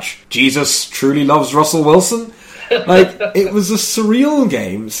amazing catch. Jesus truly loves Russell Wilson. It was a surreal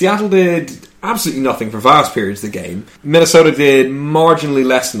game. Seattle did absolutely nothing for vast periods of the game. Minnesota did marginally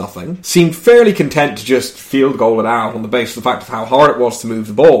less nothing. Seemed fairly content to just field goal it out on the basis of the fact of how hard it was to move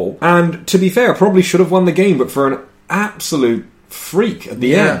the ball. And to be fair, probably should have won the game, but for an absolute freak at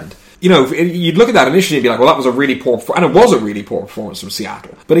the end. You'd look at that initially and be like, well, that was a really poor and it was a really poor performance from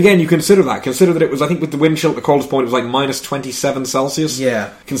Seattle. But again, you consider that it was, I think with the wind chill at the coldest point, it was -27 Celsius. Yeah.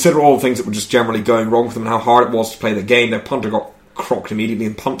 Consider all the things that were just generally going wrong for them and how hard it was to play the game. Their punter got crocked immediately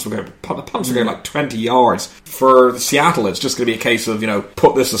and the punts were going like 20 yards. For Seattle, it's just going to be a case of,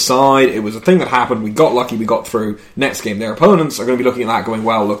 put this aside. It was a thing that happened. We got lucky. We got through. Next game, their opponents are going to be looking at that going,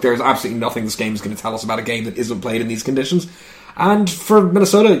 well, look, there's absolutely nothing this game is going to tell us about a game that isn't played in these conditions. And for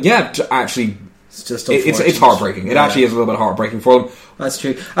Minnesota, actually, it's heartbreaking. It actually is a little bit heartbreaking for them. That's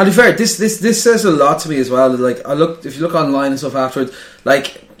true. And to be fair, this says a lot to me as well. If you look online and stuff afterwards,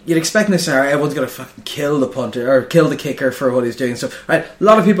 you'd expect in this scenario everyone's going to fucking kill the punter or kill the kicker for what he's doing. So, right, a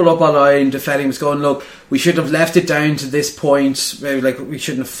lot of people up online defending him, going, look, we shouldn't have left it down to this point. Maybe like we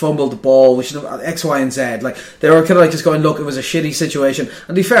shouldn't have fumbled the ball. We should have X, Y, and Z. Like they were kind of like just going, look, it was a shitty situation. And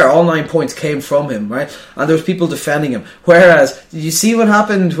to be fair, all 9 points came from him, right? And there was people defending him. Whereas, did you see what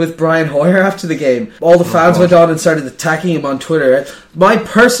happened with Brian Hoyer after the game? All the fans went on and started attacking him on Twitter. Right? My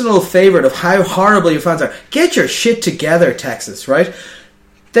personal favourite of how horrible your fans are. Get your shit together, Texas, right?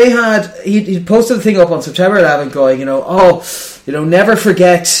 They had, he posted a thing up on September 11th going, never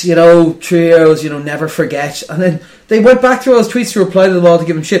forget, trios, never forget. And then they went back through all those tweets to reply to them all to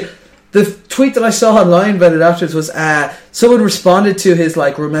give him shit. The tweet that I saw online about it afterwards was, someone responded to his,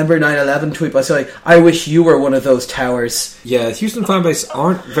 remember 9/11 tweet by saying, I wish you were one of those towers. Yeah, the Houston fan base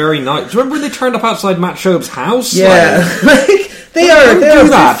aren't very nice. Do you remember when they turned up outside Matt Shope's house? Yeah. They don't do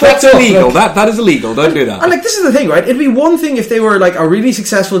that. That's illegal. Like, that is illegal. Don't do that. And this is the thing, right? It'd be one thing if they were a really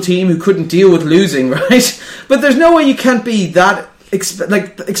successful team who couldn't deal with losing, right? But there's no way you can't be that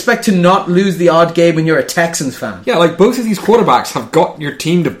expect to not lose the odd game when you're a Texans fan. Yeah, both of these quarterbacks have got your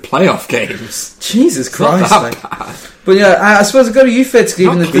team to playoff games. Jesus Christ! Not that bad. But yeah, I suppose I'll go to you, Fitz,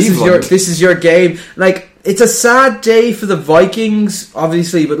 given that this is your game. It's a sad day for the Vikings,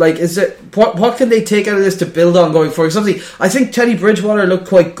 obviously, but is it what can they take out of this to build on going forward? Because I think Teddy Bridgewater looked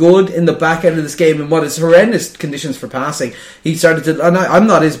quite good in the back end of this game in what is horrendous conditions for passing. He started to, and I'm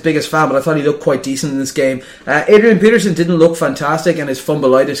not his biggest fan, but I thought he looked quite decent in this game. Adrian Peterson didn't look fantastic, and his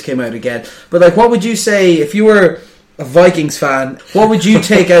fumbleitis came out again. But what would you say if you were a Vikings fan? What would you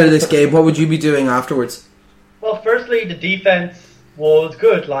take out of this game? What would you be doing afterwards? Well, firstly, the defense was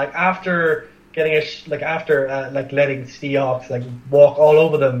good. After getting letting Seahawks walk all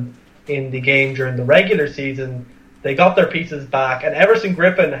over them in the game during the regular season, they got their pieces back, and Everson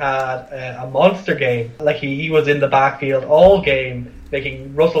Griffin had a monster game. He was in the backfield all game,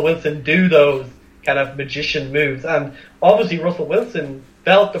 making Russell Wilson do those kind of magician moves, and obviously Russell Wilson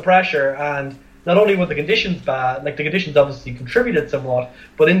felt the pressure, and not only were the conditions bad, the conditions obviously contributed somewhat,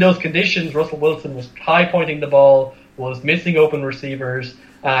 but in those conditions Russell Wilson was high pointing the ball, was missing open receivers,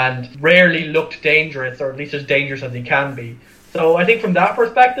 and rarely looked dangerous, or at least as dangerous as he can be. So I think from that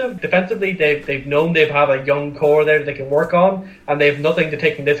perspective, defensively, they've known they have a young core there that they can work on, and they have nothing to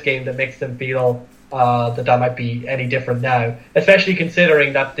take from this game that makes them feel that might be any different now. Especially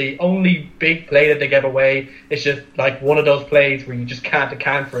considering that the only big play that they gave away is just one of those plays where you just can't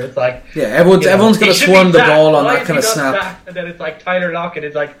account for it. It's everyone's going to swarm the ball on that kind of snap. And then it's Tyler Lockett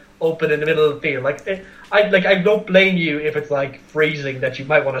is open in the middle of the field. I don't blame you if it's freezing that you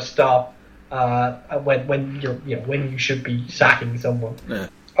might want to stop when you should be sacking someone. Yeah.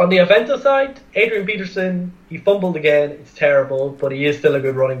 On the offensive side, Adrian Peterson, he fumbled again. It's terrible, but he is still a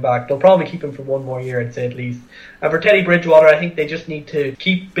good running back. They'll probably keep him for one more year, I'd say, at least. And for Teddy Bridgewater, I think they just need to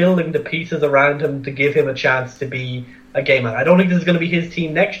keep building the pieces around him to give him a chance to be a game man. I don't think this is going to be his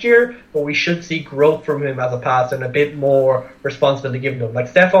team next year, but we should see growth from him as a passer and a bit more responsibility given to him.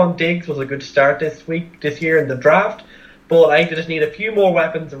 Stephon Diggs was a good start this year in the draft, but I think they just need a few more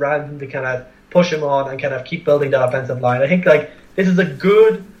weapons around him to kind of push him on and kind of keep building that offensive line. I think this is a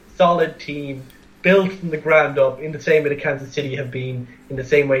good, solid team built from the ground up in the same way the Kansas City have been, in the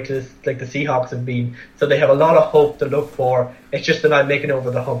same way the Seahawks have been. So they have a lot of hope to look for. It's just they're not making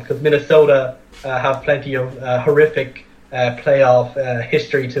over the hump, because Minnesota have plenty of horrific playoff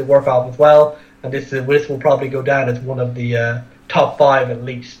history to work off as well, and this will probably go down as one of the top 5 at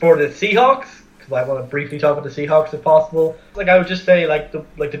least. For the Seahawks, because I want to briefly talk about the Seahawks if possible. I would just say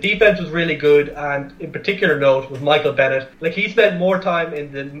the defense was really good, and in particular note was Michael Bennett. He spent more time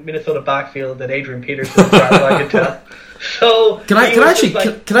in the Minnesota backfield than Adrian Peterson, as far as I can tell. So can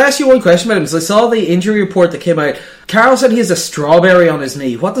I ask you one question about him? Because I saw the injury report that came out. Carroll said he has a strawberry on his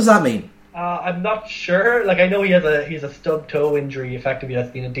knee. What does that mean? I'm not sure. I know he has a stub toe injury, effectively,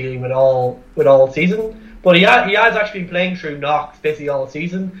 that's been dealing with all season. But he has actually been playing through knocks basically all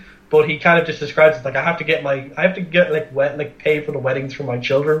season. But he kind of just describes it I have to get pay for the weddings for my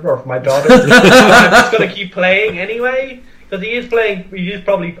children or for my daughter. I'm just going to keep playing anyway, because he is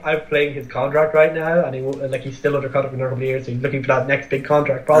probably outplaying his contract right now, and he's still under contract for another couple of years, so he's looking for that next big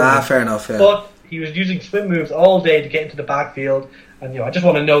contract probably. Fair enough. Yeah. But he was using swim moves all day to get into the backfield, and I just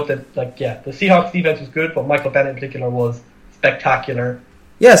want to note that the Seahawks defense was good, but Michael Bennett in particular was spectacular.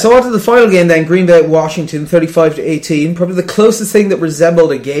 Yeah, so on to the final game then, Green Bay at Washington, 35-18. Probably the closest thing that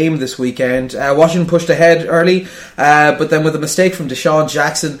resembled a game this weekend. Washington pushed ahead early, but then with a mistake from Deshaun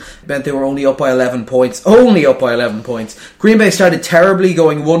Jackson, it meant they were only up by 11 points. Green Bay started terribly,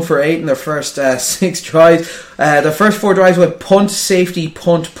 going 1 for 8 in their first 6 tries. The first 4 drives went punt, safety,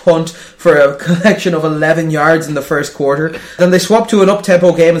 punt for a collection of 11 yards in the first quarter. Then they swapped to an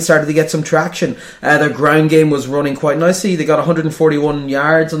up-tempo game and started to get some traction. Their ground game was running quite nicely. They got 141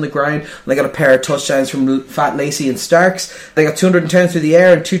 yards on the ground, and they got a pair of touchdowns from Fat Lacey and Starks. They got 210 through the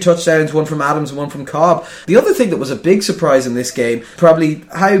air and 2 touchdowns, one from Adams and one from Cobb. The other thing that was a big surprise in this game, probably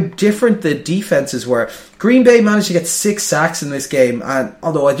how different the defenses were. Green Bay managed to get 6 sacks in this game, and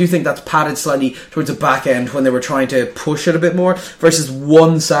although I do think that's padded slightly towards the back end when they were trying to push it a bit more, versus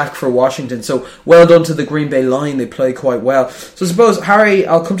 1 sack for Washington. So well done to the Green Bay line, they played quite well. So I suppose, Harry,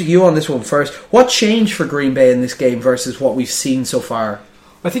 I'll come to you on this one first. What changed for Green Bay in this game versus what we've seen so far?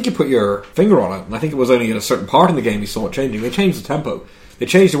 I think you put your finger on it, and I think it was only in a certain part in the game you saw it changing. They changed the tempo. They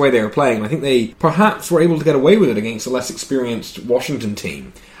changed the way they were playing, and I think they perhaps were able to get away with it against a less experienced Washington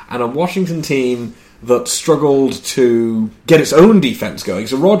team. And a Washington team that struggled to get its own defense going.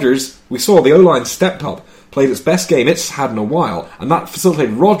 So Rodgers, we saw the O-line stepped up, played its best game it's had in a while, and that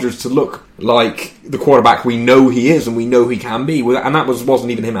facilitated Rodgers to look like the quarterback we know he is and we know he can be, and that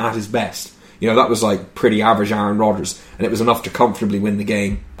wasn't even him at his best. You know, that was like pretty average Aaron Rodgers, and it was enough to comfortably win the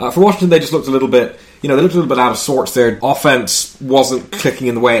game. For Washington, they just looked a little bit, out of sorts. Their offense wasn't clicking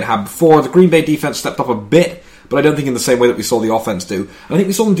in the way it had before. The Green Bay defense stepped up a bit, but I don't think in the same way that we saw the offense do. And I think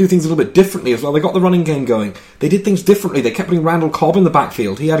we saw them do things a little bit differently as well. They got the running game going. They did things differently. They kept putting Randall Cobb in the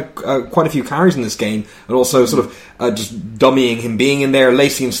backfield. He had quite a few carries in this game, and also sort of just dummying him being in there.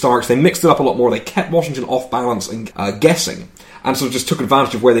 Lacey and Starks, they mixed it up a lot more. They kept Washington off balance and guessing, and sort of just took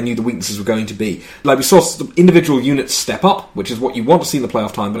advantage of where they knew the weaknesses were going to be. Like, we saw individual units step up, which is what you want to see in the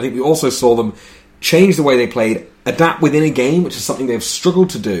playoff time, but I think we also saw them change the way they played, adapt within a game, which is something they've struggled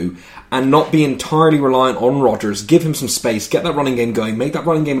to do, and not be entirely reliant on Rodgers. Give him some space, get that running game going, make that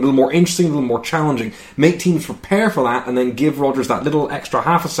running game a little more interesting, a little more challenging, make teams prepare for that, and then give Rodgers that little extra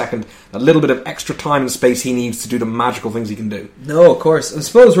half a second, that little bit of extra time and space he needs to do the magical things he can do. No, of course. I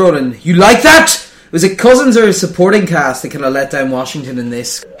suppose, Ronan, you like that? Was it Cousins or his supporting cast that kind of let down Washington in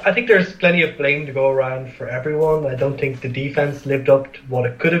this? I think there's plenty of blame to go around for everyone. I don't think the defense lived up to what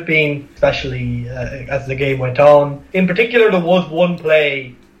it could have been, especially as the game went on. In particular, there was one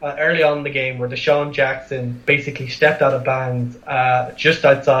play early on in the game where Deshaun Jackson basically stepped out of bounds just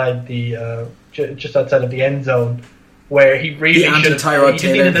outside of the end zone, where he really should have. He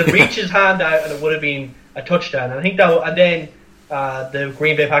just needed to reach his hand out, and it would have been a touchdown. And I think that, and then the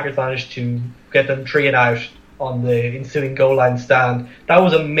Green Bay Packers managed to get them 3 and out on the ensuing goal line stand. That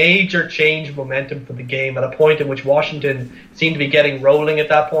was a major change of momentum for the game at a point in which Washington seemed to be getting rolling at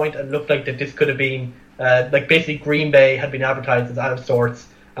that point and looked like that this could have been basically Green Bay had been advertised as out of sorts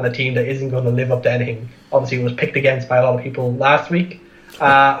and a team that isn't going to live up to anything. Obviously it was picked against by a lot of people last week,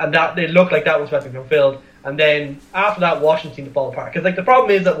 and that it looked like that was what they fulfilled. And then after that, Washington seemed to fall apart. Because the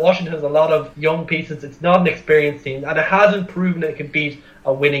problem is that Washington has a lot of young pieces. It's not an experienced team, and it hasn't proven it can beat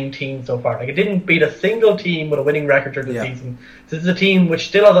a winning team so far. It didn't beat a single team with a winning record during the season. This is a team which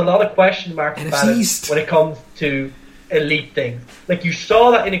still has a lot of question marks about it when it comes to elite things. You saw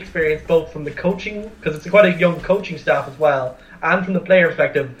that inexperience both from the coaching, because it's quite a young coaching staff as well, and from the player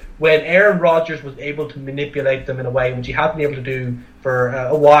perspective, when Aaron Rodgers was able to manipulate them in a way which he hadn't been able to do for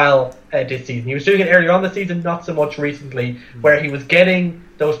a while this season. He was doing it earlier on the season, not so much recently, where he was getting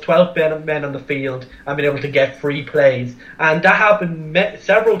those 12 men on the field and being able to get free plays. And that happened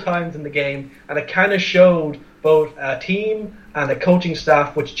several times in the game, and it kind of showed both a team and a coaching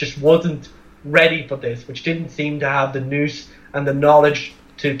staff which just wasn't ready for this, which didn't seem to have the nous and the knowledge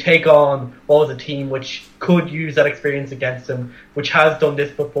to take on what was a team which could use that experience against them, which has done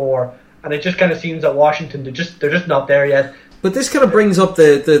this before. And it just kind of seems that Washington, they're just not there yet. But this kind of brings up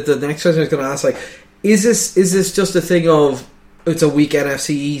the next question I was going to ask. Is this just a thing of it's a weak NFC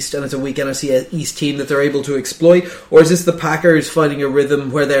East and it's a weak NFC East team that they're able to exploit, or is this the Packers finding a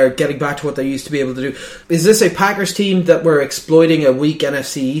rhythm where they're getting back to what they used to be able to do? Is this a Packers team that we're exploiting a weak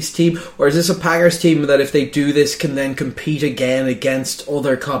NFC East team, or is this a Packers team that if they do this can then compete again against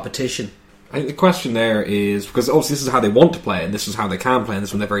other competition? I think the question there is, because obviously this is how they want to play and this is how they can play and this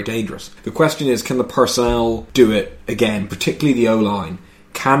is when they're very dangerous. The question is, can the personnel do it again, particularly the O-line?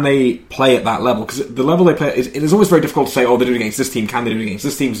 Can they play at that level? Because the level they play, it is always very difficult to say, oh, they do it against this team, can they do it against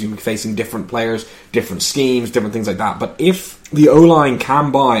this team? Because you'll be facing different players, different schemes, different things like that. But if the O-line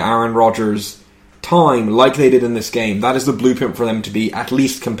can buy Aaron Rodgers time like they did in this game, that is the blueprint for them to be at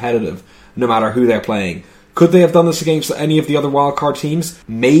least competitive, no matter who they're playing. Could they have done this against any of the other wildcard teams?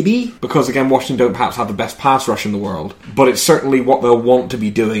 Maybe, because again, Washington don't perhaps have the best pass rush in the world. But it's certainly what they'll want to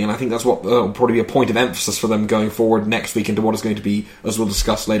be doing, and I think that's what will probably be a point of emphasis for them going forward next week into what is going to be, as we'll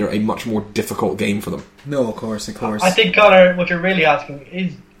discuss later, a much more difficult game for them. No, of course. I think, Connor, what you're really asking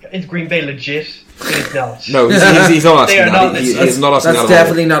is, is Green Bay legit? It is not. No, he's not asking They are that. not He's not asking that That's at all.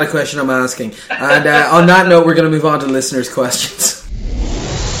 definitely not a question I'm asking. And on that note, we're going to move on to listeners' questions.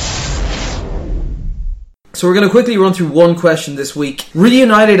 So we're going to quickly run through one question this week.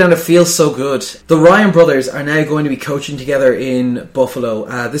 Reunited and it feels so good. The Ryan brothers are now going to be coaching together in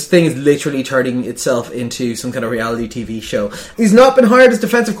Buffalo. This thing is literally turning itself into some kind of reality TV show. He's not been hired as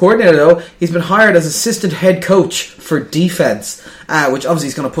defensive coordinator though. He's been hired as assistant head coach for defense. Which obviously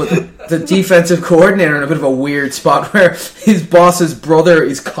is going to put the defensive coordinator in a bit of a weird spot where his boss's brother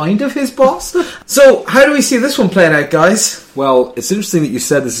is kind of his boss. So how do we see this one playing out, guys? Well, it's interesting that you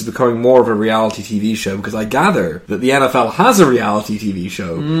said this is becoming more of a reality TV show, because I gather that the NFL has a reality TV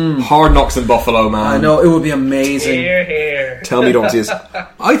show. Hard Knocks in Buffalo, man. I know, it would be amazing. Here. Tell me you don't see this.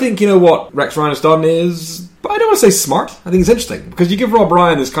 I think, you know what Rex Ryan has done is, I don't want to say smart, I think it's interesting, because you give Rob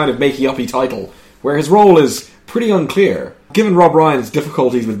Ryan this kind of makey-uppy title, where his role is pretty unclear. Given Rob Ryan's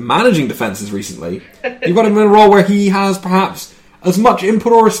difficulties with managing defences recently, you've got him in a role where he has perhaps as much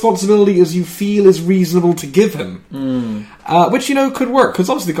input or responsibility as you feel is reasonable to give him. Which, you know, could work, because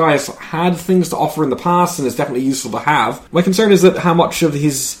obviously the guy has had things to offer in the past and is definitely useful to have. My concern is that how much of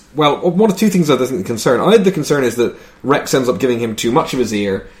his... Well, one of two things that isn't the concern. I think the concern is that Rex ends up giving him too much of his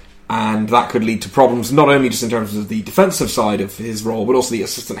ear, and that could lead to problems not only just in terms of the defensive side of his role, but also the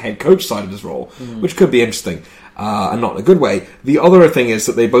assistant head coach side of his role, which could be interesting. And not in a good way. The other thing is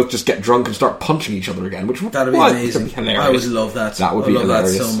that they both just get drunk and start punching each other again, which That'd be amazing. Could be hilarious. I would love that. That would be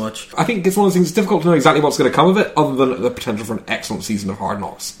hilarious. That so much. I think it's one of those things. It's difficult to know exactly what's going to come of it, other than the potential for an excellent season of Hard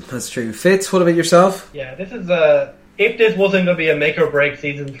Knocks. That's true. Fitz, what about yourself? Yeah, this is if this wasn't going to be a make or break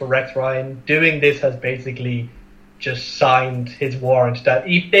season for Rex Ryan, doing this has basically just signed his warrant that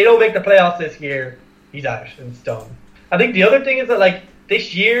if they don't make the playoffs this year, he's out and it's done. I think the other thing is that, like,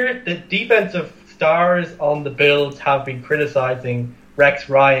 this year the defensive stars on the Bills have been criticizing Rex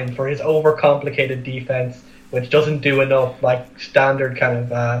Ryan for his overcomplicated defense, which doesn't do enough like standard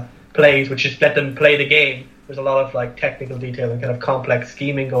kind of plays, which just let them play the game. There's a lot of like technical detail and kind of complex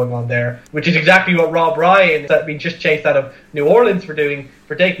scheming going on there, which is exactly what Rob Ryan that we just chased out of New Orleans for doing,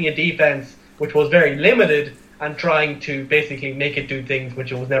 for taking a defense which was very limited and trying to basically make it do things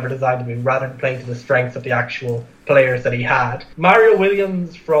which it was never designed to do, rather than playing to the strengths of the actual players that he had. Mario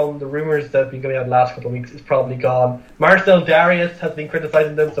Williams, from the rumours that have been going out the last couple of weeks, is probably gone. Marcel Darius has been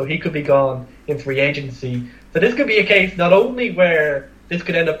criticising them, so he could be gone in free agency. So this could be a case not only where this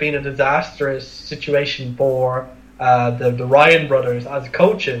could end up being a disastrous situation for the Ryan brothers as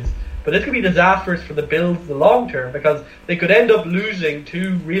coaches, but this could be disastrous for the Bills in the long term, because they could end up losing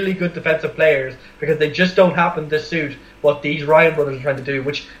two really good defensive players because they just don't happen to suit what these Ryan brothers are trying to do,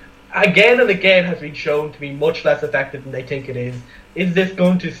 which again and again has been shown to be much less effective than they think it is. Is this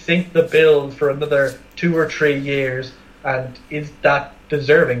going to sink the Bills for another 2 or 3 years? And is that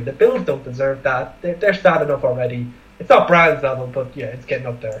deserving? The Bills don't deserve that. They're sad enough already. It's not Brand's level, but yeah, it's getting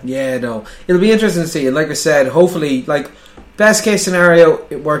up there. Yeah, no. It'll be interesting to see. Like I said, hopefully, like, best case scenario,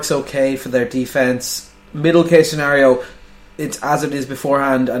 it works okay for their defense. Middle case scenario, it's as it is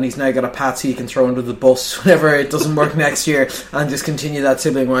beforehand, and he's now got a patsy he can throw under the bus whenever it doesn't work next year, and just continue that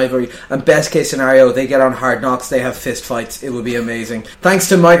sibling rivalry. And best case scenario, they get on Hard Knocks, they have fist fights. It would be amazing. Thanks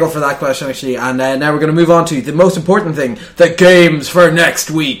to Michael for that question, actually. And now we're going to move on to the most important thing, the games for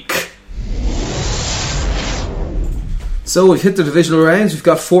next week. So we've hit the divisional rounds. We've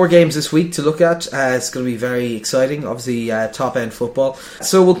got 4 games this week to look at. It's going to be very exciting. Obviously, top end football.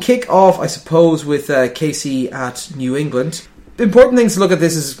 So we'll kick off, I suppose, with KC at New England. The important things to look at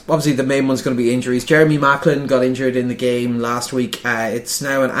this is obviously the main one's going to be injuries. Jeremy Macklin got injured in the game last week. It's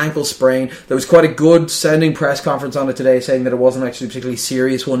now an ankle sprain. There was quite a good sounding press conference on it today saying that it wasn't actually a particularly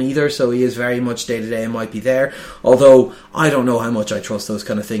serious one either, so he is very much day to day and might be there. Although I don't know how much I trust those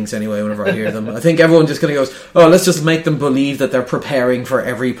kind of things anyway whenever I hear them. I think everyone just kind of goes, oh, let's just make them believe that they're preparing for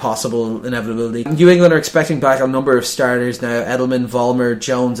every possible inevitability. New England are expecting back a number of starters now. Edelman, Vollmer,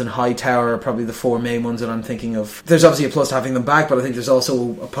 Jones and Hightower are probably the 4 main ones that I'm thinking of. There's obviously a plus to having them back, but I think there's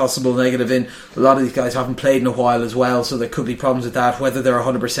also a possible negative in a lot of these guys haven't played in a while as well, so there could be problems with that, whether they're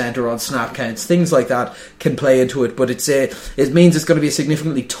 100% or on snap counts. Things like that can play into it, but it means it's going to be a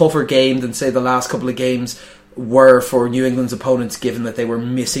significantly tougher game than, say, the last couple of games were for New England's opponents, given that they were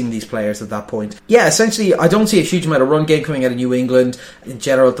missing these players at that point. Yeah, essentially, I don't see a huge amount of run game coming out of New England in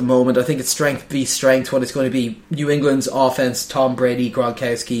general at the moment. I think it's strength v strength what it's going to be. New England's offense, Tom Brady,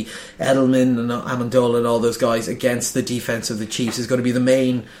 Gronkowski, Edelman and Amendola and all those guys against the defense of the Chiefs is going to be the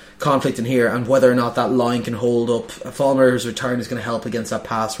main conflict in here, and whether or not that line can hold up. Vollmer's return is going to help against that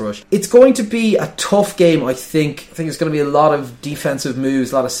pass rush. It's going to be a tough game, I think. I think there's going to be a lot of defensive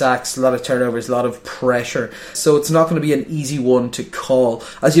moves, a lot of sacks, a lot of turnovers, a lot of pressure. So it's not going to be an easy one to call.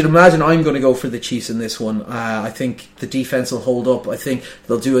 As you'd imagine, I'm going to go for the Chiefs in this one. I think the defense will hold up. I think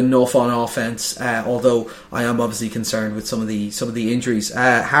they'll do enough on offense, although I am obviously concerned with some of the injuries.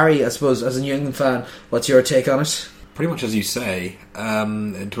 Harry, I suppose, as a New England fan, what's your take on it? Pretty much as you say,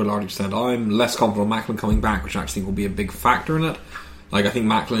 and to a large extent, I'm less confident on Macklin coming back, which I actually think will be a big factor in it. Like, I think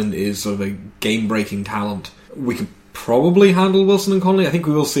Macklin is sort of a game-breaking talent. We could probably handle Wilson and Connolly. I think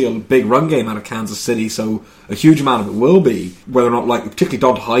we will see a big run game out of Kansas City, so a huge amount of it will be whether or not, like, particularly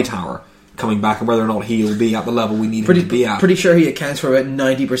Dante Hightower coming back, and whether or not he'll be at the level we need him to be at. Pretty sure he accounts for about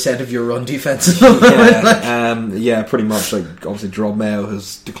 90% of your run defense. Yeah, pretty much. Like, obviously, Jerome Mayo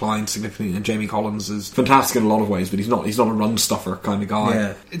has declined significantly, and Jamie Collins is fantastic in a lot of ways, but he's not a run stuffer kind of guy.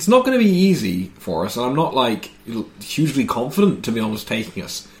 Yeah. It's not going to be easy for us, and I'm not like hugely confident, to be honest, taking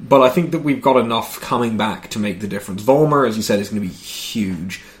us. But I think that we've got enough coming back to make the difference. Vollmer, as you said, is going to be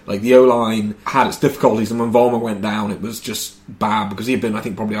huge. Like, the O-line had its difficulties, and when Vollmer went down, it was just bad, because he had been, I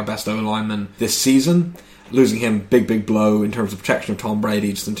think, probably our best O-lineman this season. Losing him, big blow in terms of protection of Tom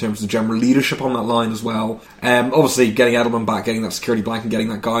Brady, just in terms of general leadership on that line as well. Obviously, getting Edelman back, getting that security blanket, getting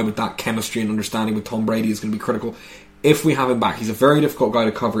that guy with that chemistry and understanding with Tom Brady is going to be critical. If we have him back, he's a very difficult guy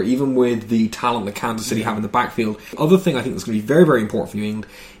to cover, even with the talent that Kansas City have in the backfield. Other thing I think that's going to be very, very important for New England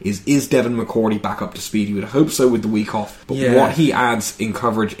is Devin McCourty back up to speed? You would hope so with the week off. But what he adds in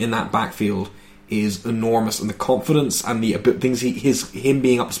coverage in that backfield is enormous, and the confidence and the things him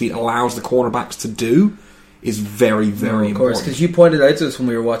being up to speed allows the cornerbacks to do is very, very important. Of course, because you pointed out to us when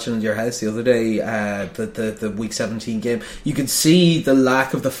we were watching at your house the other day, the Week 17 game, you could see the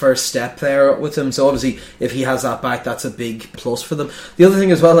lack of the first step there with him. So obviously, if he has that back, that's a big plus for them. The other thing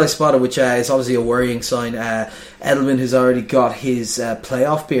as well I spotted, which is obviously a worrying sign, Edelman has already got his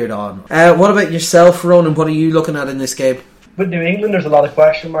playoff beard on. What about yourself, Ronan? What are you looking at in this game? With New England, there's a lot of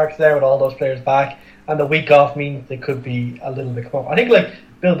question marks there with all those players back, and the week off means they could be a little bit come up. I think, like,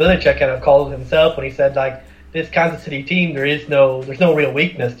 Bill Belichick kind of called it himself when he said, like, this Kansas City team, there's no real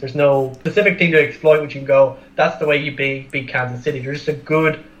weakness. There's no specific thing to exploit which you can go, that's the way you beat Kansas City. They're just a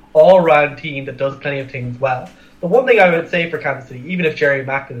good all-round team that does plenty of things well. The one thing I would say for Kansas City, even if Jerry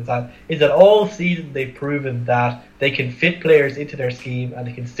Macklin is that, is that all season they've proven that they can fit players into their scheme and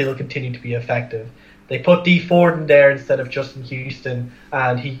they can still continue to be effective. They put Dee Ford in there instead of Justin Houston,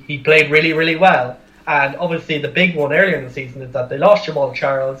 and he played really, really well. And obviously the big one earlier in the season is that they lost Jamal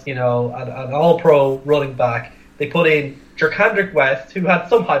Charles, an all-pro running back. They put in Jerkandrick West, who had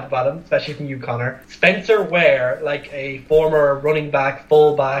some hype about him, especially from Connor. Spencer Ware, like a former running back,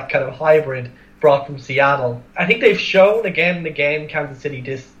 fullback kind of hybrid brought from Seattle. I think they've shown again and again, Kansas City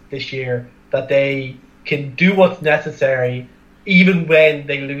this year, that they can do what's necessary even when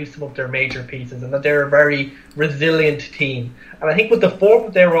they lose some of their major pieces, and that they're a very resilient team. And I think with the form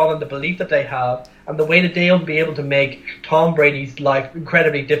that they're on and the belief that they have, and the way that they'll be able to make Tom Brady's life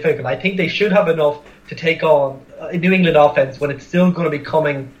incredibly difficult, I think they should have enough to take on a New England offense when it's still going to be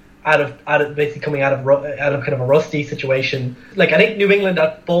coming out of kind of a rusty situation. Like, I think New England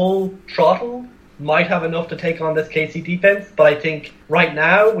at full throttle might have enough to take on this KC defense, but I think right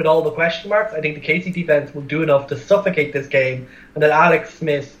now, with all the question marks, I think the KC defense will do enough to suffocate this game, and that Alex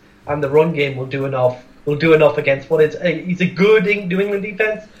Smith and the run game will do enough against what is he's a good New England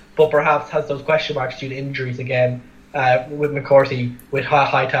defense, but perhaps has those question marks due to injuries again. With McCourty, with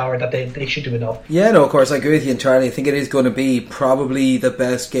Hightower, that they should do enough. Yeah, no, of course, I agree with you entirely. I think it is going to be probably the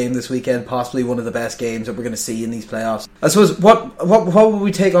best game this weekend, possibly one of the best games that we're going to see in these playoffs. I suppose what would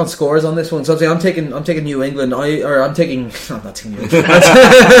we take on scores on this one? So I'm taking New England. I'm taking New England.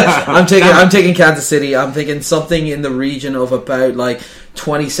 I'm taking Kansas City. I'm thinking something in the region of about like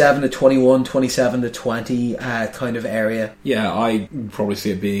 27-21, 27-20 kind of area. Yeah, I probably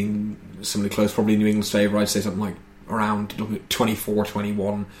see it being similarly close, probably New England's favour. I'd say something like around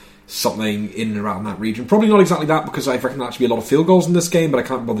 24-21, something in and around that region. Probably not exactly that, because I reckon there'll actually be a lot of field goals in this game, but I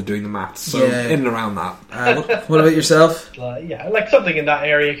can't bother doing the maths, so in and around that. What about yourself? Like something in that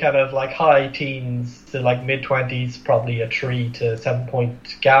area, kind of like high teens to like mid-20s, probably a 3 to 7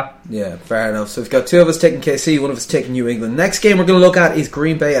 point gap. Yeah, fair enough. So we've got two of us taking KC, one of us taking New England. Next game we're going to look at is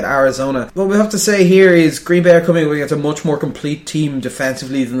Green Bay at Arizona. What we have to say here is Green Bay are coming against a much more complete team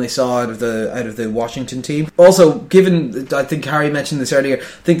defensively than they saw out of the Washington team. Also, given, I think Harry mentioned this earlier, I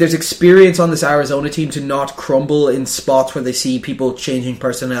think there's a experience on this Arizona team to not crumble in spots where they see people changing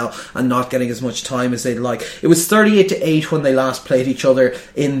personnel and not getting as much time as they'd like. It was 38-8 when they last played each other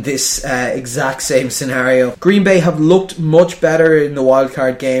in this exact same scenario. Green Bay have looked much better in the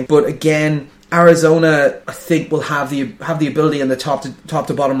wildcard game, but again, Arizona, I think, will have the ability in the top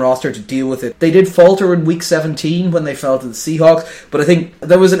to bottom roster to deal with it. They did falter in week 17 when they fell to the Seahawks, but I think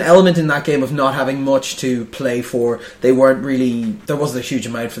there was an element in that game of not having much to play for. There wasn't a huge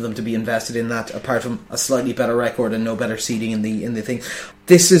amount for them to be invested in that, apart from a slightly better record and no better seeding in the thing.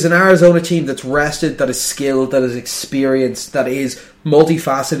 This is an Arizona team that's rested, that is skilled, that is experienced, that is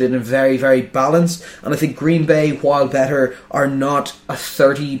multifaceted and very, very balanced. And I think Green Bay, while better, are not a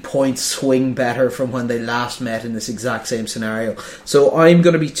 30-point swing better from when they last met in this exact same scenario. So I'm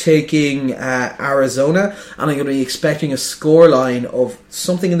going to be taking Arizona, and I'm going to be expecting a scoreline of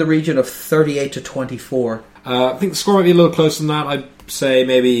something in the region of 38-24. I think the score might be a little closer than that. I'd say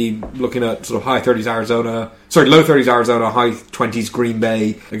maybe looking at sort of low 30s Arizona, high 20s Green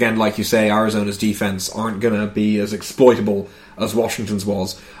Bay. Again, like you say, Arizona's defense aren't going to be as exploitable as Washington's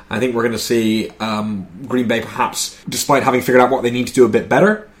was. I think we're going to see Green Bay perhaps, despite having figured out what they need to do a bit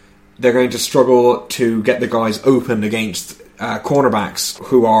better, they're going to struggle to get the guys open against cornerbacks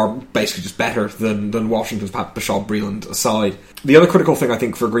who are basically just better than Washington's, Pat Bashad Breeland aside. The other critical thing I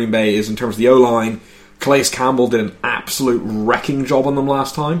think for Green Bay is in terms of the O-line. Calais Campbell did an absolute wrecking job on them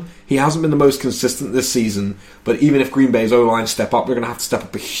last time. He hasn't been the most consistent this season, but even if Green Bay's O-line step up, they're going to have to step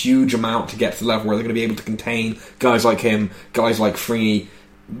up a huge amount to get to the level where they're going to be able to contain guys like him, guys like Freeney.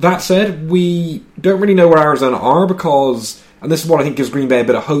 That said, we don't really know where Arizona are because, and this is what I think gives Green Bay a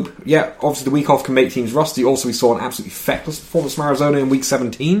bit of hope. Yeah, obviously the week off can make teams rusty. Also, we saw an absolutely feckless performance from Arizona in week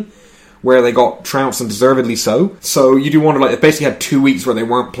 17. Where they got trounced, and deservedly so. So you do wonder, like, they basically had 2 weeks where they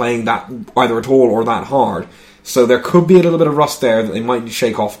weren't playing that either at all or that hard. So there could be a little bit of rust there that they might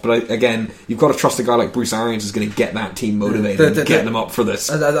shake off. But again, you've got to trust a guy like Bruce Arians is going to get that team motivated and get them up for this.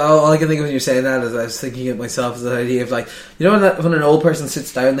 All I can think of when you're saying that is I was thinking of myself as the idea of, like, you know when an old person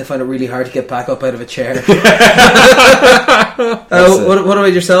sits down, they find it really hard to get back up out of a chair. What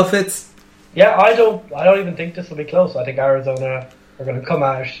about yourself, Fitz? Yeah, I don't even think this will be close. I think Arizona are going to come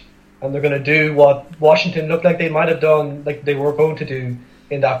out and they're going to do what Washington looked like they might have done, like they were going to do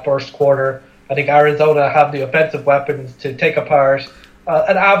in that first quarter. I think Arizona have the offensive weapons to take apart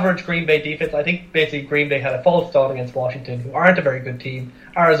an average Green Bay defense. I think basically Green Bay had a false start against Washington, who aren't a very good team.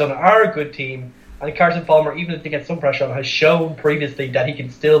 Arizona are a good team. And Carson Palmer, even if they get some pressure on, has shown previously that he can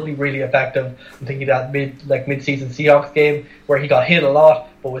still be really effective. I'm thinking that mid-season Seahawks game where he got hit a lot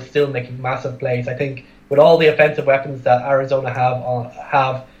but was still making massive plays. I think with all the offensive weapons that Arizona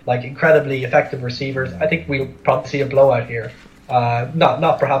have like incredibly effective receivers, I think we'll probably see a blowout here.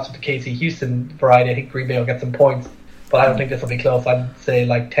 Not perhaps with the KC Houston variety. I think Green Bay will get some points, but I don't think this will be close. I'd say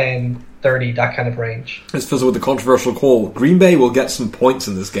like 10-30, that kind of range. Let's fizzle with the controversial call. Green Bay will get some points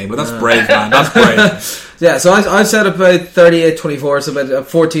in this game, but that's brave, man. That's brave. Yeah, so I've said about 38-24, so about a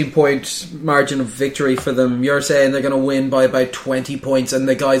 14-point margin of victory for them. You're saying they're going to win by about 20 points, and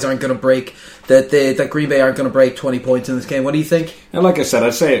the guys aren't going to break that Green Bay aren't going to break 20 points in this game. What do you think? And like I said,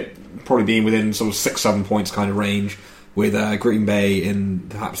 I'd say it probably being within sort of 6-7 points kind of range, with Green Bay in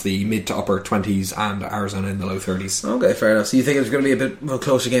perhaps the mid to upper 20s and Arizona in the low 30s. Okay, fair enough. So you think it's going to be a bit of a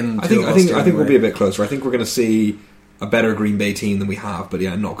closer game? I think we'll be a bit closer. I think we're going to see a better Green Bay team than we have, but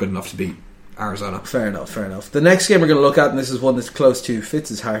yeah, not good enough to beat Arizona. Fair enough. The next game we're going to look at, and this is one that's close to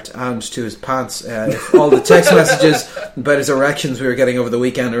Fitz's heart and to his pants, all the text messages about his erections we were getting over the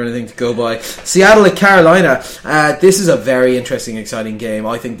weekend or anything to go by. Seattle at Carolina. This is a very interesting, exciting game.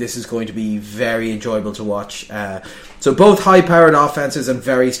 I think this is going to be very enjoyable to watch. So both high-powered offenses and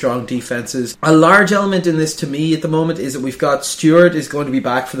very strong defenses. A large element in this to me at the moment is that we've got Stewart is going to be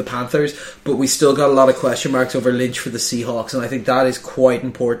back for the Panthers, but we still got a lot of question marks over Lynch for the Seahawks, and I think that is quite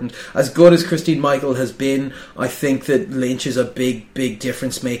important. As good as Christine Michael has been, I think that Lynch is a big, big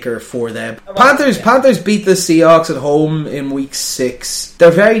difference maker for them. Panthers beat the Seahawks at home in week 6. They're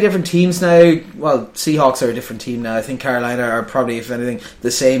very different teams now. Well, Seahawks are a different team now. I think Carolina are probably, if anything,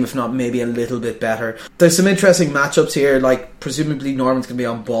 the same, if not maybe a little bit better. There's some interesting matchups here, like presumably Norman's going to be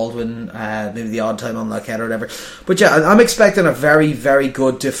on Baldwin, maybe the odd time on Laquette or whatever. But yeah, I'm expecting a very, very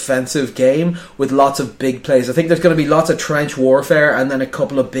good defensive game with lots of big plays. I think there's going to be lots of trench warfare and then a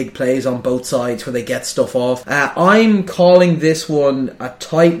couple of big plays on both sides where they get stuff off. I'm calling this one a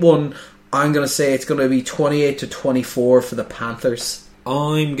tight one. I'm going to say it's going to be 28-24 for the Panthers.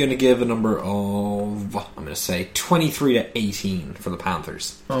 I'm going to give a number of, I'm going to say 23-18 for the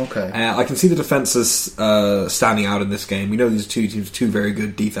Panthers. Okay. I can see the defenses standing out in this game. We know these two teams, two very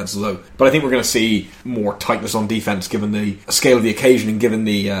good defenses, though. But I think we're going to see more tightness on defense, given the scale of the occasion and given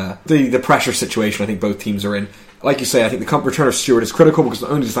the pressure situation I think both teams are in. Like you say, I think the return of Stewart is critical because not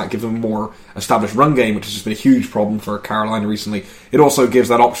only does that give them a more established run game, which has just been a huge problem for Carolina recently, it also gives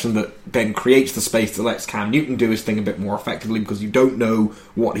that option that then creates the space that lets Cam Newton do his thing a bit more effectively because you don't know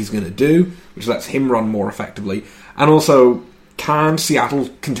what he's going to do, which lets him run more effectively. And also, can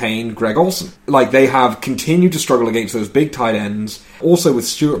Seattle contain Greg Olsen? Like, they have continued to struggle against those big tight ends. Also, with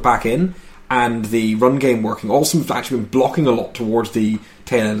Stewart back in and the run game working, Olsen's actually been blocking a lot towards the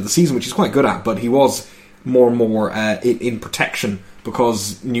tail end of the season, which he's quite good at, but he was more and more in protection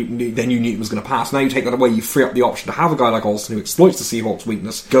because they knew Newton was going to pass. Now you take that away, you free up the option to have a guy like Olsen who exploits the Seahawks'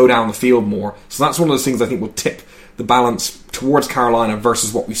 weakness, go down the field more. So that's one of those things I think will tip the balance towards Carolina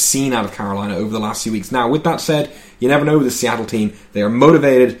versus what we've seen out of Carolina over the last few weeks. Now, with that said, you never know with the Seattle team. They are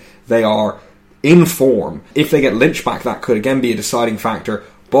motivated, they are in form. If they get Lynch back, that could again be a deciding factor.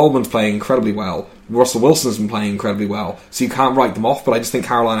 Baldwin's playing incredibly well. Russell Wilson's been playing incredibly well. So you can't write them off, but I just think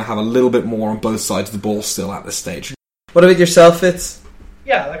Carolina have a little bit more on both sides of the ball still at this stage. What about yourself, Fitz?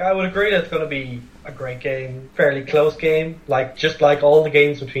 Yeah, I would agree that it's going to be a great game, fairly close game, just like all the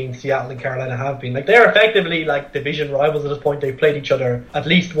games between Seattle and Carolina have been. They're effectively division rivals at this point. They've played each other at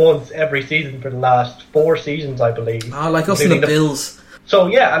least once every season for the last 4 seasons, I believe. Like us and the Bills. So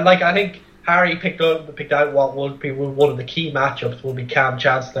yeah, and I think Harry picked out what will be one of the key matchups will be Cam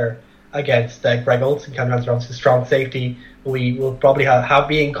Chancellor against Greg Olsen. Cam Chancellor, obviously strong safety. We will probably have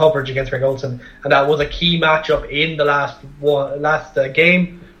be in coverage against Greg Olsen, and that was a key matchup in the last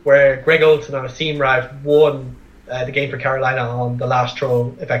game where Greg Olsen on a seam route won the game for Carolina on the last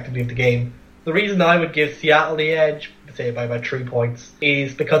throw, effectively, of the game. The reason I would give Seattle the edge, say by about 3 points,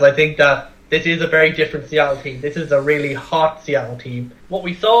 is because I think that this is a very different Seattle team. This is a really hot Seattle team. What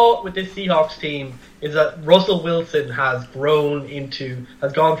we saw with this Seahawks team is that Russell Wilson has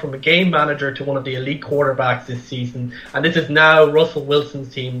gone from a game manager to one of the elite quarterbacks this season. And this is now Russell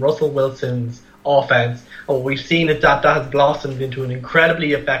Wilson's team, Russell Wilson's offense. And what we've seen is that has blossomed into an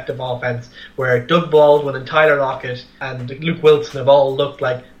incredibly effective offense where Doug Baldwin and Tyler Lockett and Luke Wilson have all looked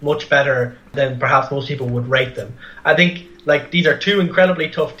much better than perhaps most people would rate them. I think these are 2 incredibly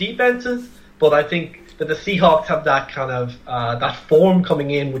tough defenses, but I think that the Seahawks have that kind of that form coming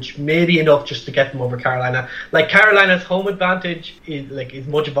in, which may be enough just to get them over Carolina. Carolina's home advantage is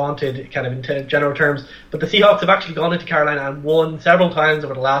much vaunted, kind of in general terms, but the Seahawks have actually gone into Carolina and won several times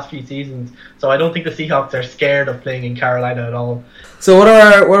over the last few seasons. So I don't think the Seahawks are scared of playing in Carolina at all. So what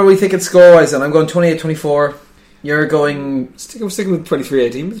are we thinking score-wise? And I'm going 28-24. You're going. I'm sticking with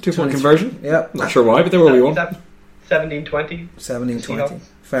 23-18 with the 2-point conversion. Yeah, not sure why, but there will be one. 17-20. 17-20.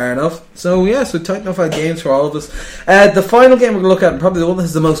 Fair enough. So tight enough games for all of us. The final game we're going to look at, and probably the one that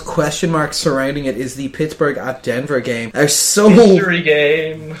has the most question marks surrounding it, is the Pittsburgh at Denver game. There's mystery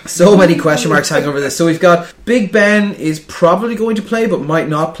game. So many question marks hanging over this. So we've got Big Ben is probably going to play, but might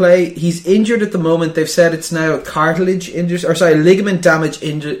not play. He's injured at the moment. They've said it's now a ligament damage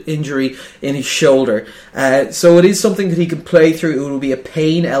injury in his shoulder. So it is something that he can play through. It will be a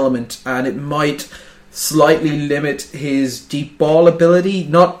pain element, and it might slightly limit his deep ball ability,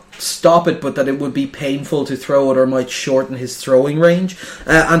 not stop it, but that it would be painful to throw it or might shorten his throwing range.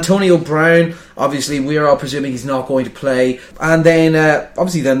 Antonio Brown, obviously we are all presuming he's not going to play, and then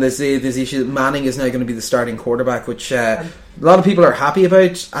obviously then there's this issue that Manning is now going to be the starting quarterback, which a lot of people are happy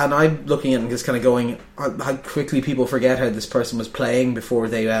about, and I'm looking at it and just kind of going how quickly people forget how this person was playing before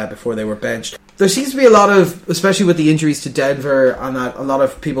they were benched. There seems to be a lot of, especially with the injuries to Denver, and a lot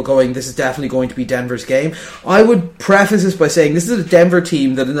of people going, this is definitely going to be Denver's game. I would preface this by saying this is a Denver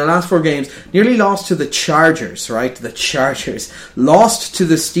team that in the last 4 games nearly lost to the Chargers, right? The Chargers. Lost to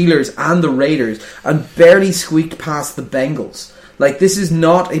the Steelers and the Raiders and barely squeaked past the Bengals. This is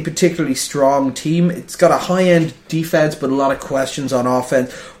not a particularly strong team. It's got a high-end defense, but a lot of questions on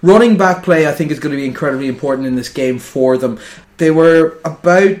offense. Running back play, I think, is going to be incredibly important in this game for them. They were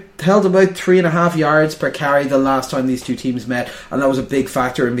held about 3.5 yards per carry the last time these two teams met, and that was a big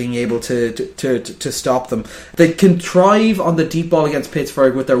factor in being able to stop them. They can thrive on the deep ball against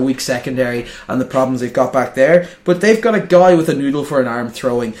Pittsburgh with their weak secondary and the problems they've got back there, but they've got a guy with a noodle for an arm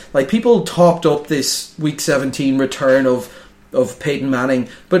throwing. People topped up this Week 17 return of Peyton Manning,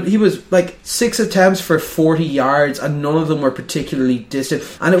 but he was 6 attempts for 40 yards and none of them were particularly distant,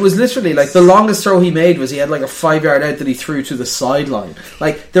 and it was literally the longest throw he made was he had a 5-yard out that he threw to the sideline.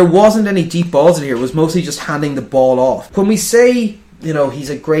 There wasn't any deep balls in here. It was mostly just handing the ball off. When we say he's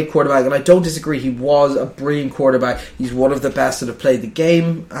a great quarterback, and I don't disagree. He was a brilliant quarterback. He's one of the best that have played the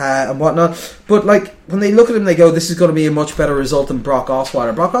game and whatnot. But when they look at him, they go, "This is going to be a much better result than Brock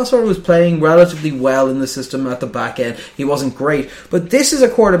Osweiler." Brock Osweiler was playing relatively well in the system at the back end. He wasn't great, but this is a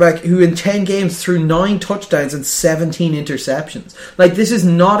quarterback who, in 10 games, threw 9 touchdowns and 17 interceptions. This is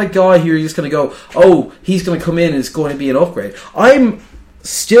not a guy who you're just going to go, "Oh, he's going to come in and it's going to be an upgrade." I'm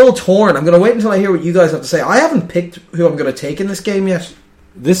still torn. I'm going to wait until I hear what you guys have to say. I haven't picked who I'm going to take in this game yet.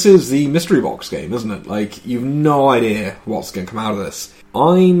 This is the mystery box game, isn't it? You've no idea what's going to come out of this.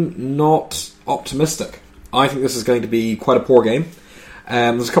 I'm not optimistic. I think this is going to be quite a poor game.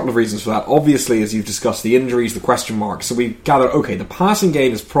 There's a couple of reasons for that. Obviously, as you've discussed, the injuries, the question marks. So we gather, okay, the passing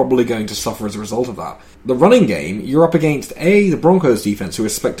game is probably going to suffer as a result of that. The running game, you're up against, the Broncos defense, who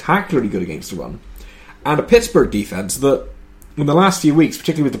is spectacularly good against the run, and a Pittsburgh defense that, in the last few weeks,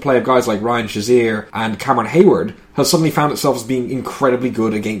 particularly with the play of guys like Ryan Shazier and Cameron Hayward, has suddenly found itself as being incredibly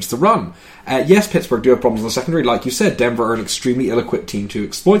good against the run. Yes, Pittsburgh do have problems in the secondary. Like you said, Denver are an extremely ill-equipped team to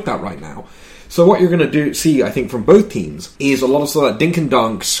exploit that right now. So what you're going to see, I think, from both teams is a lot of sort of that dink and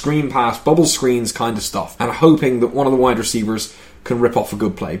dunk, screen pass, bubble screens kind of stuff, and hoping that one of the wide receivers can rip off a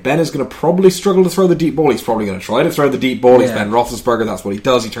good play. Ben is going to probably struggle to throw the deep ball. He's probably going to try to throw the deep ball. He's Ben Roethlisberger. That's what he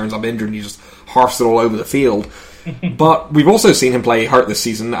does. He turns up injured and he just harfs it all over the field. But we've also seen him play hurt this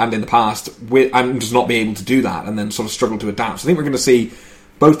season and in the past and just not be able to do that and then sort of struggle to adapt. So I think we're going to see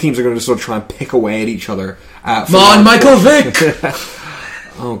both teams are going to sort of try and pick away at each other. Come on, Michael Vick!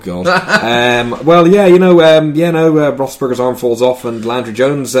 Oh, God. Roethlisberger's arm falls off and Landry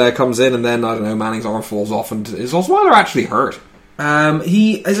Jones comes in, and then, Manning's arm falls off, and is Osweiler actually hurt?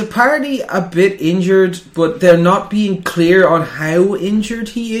 He is apparently a bit injured, but they're not being clear on how injured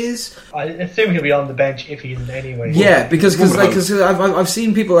he is. I assume he'll be on the bench if he's in anyway. Yeah, because I've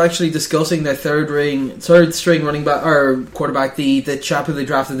seen people actually discussing their third string running back or quarterback, the chap who they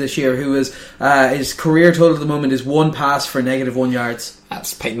drafted this year, who is his career total at the moment is 1 pass for -1 yards.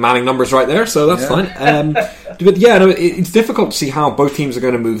 That's Peyton Manning numbers right there, so that's fine. It's difficult to see how both teams are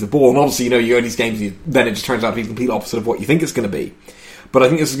going to move the ball, and obviously, you own these games, and then it just turns out to be the complete opposite of what you think it's going to be. But I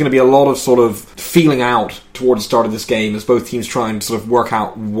think this is going to be a lot of sort of feeling out towards the start of this game as both teams try and sort of work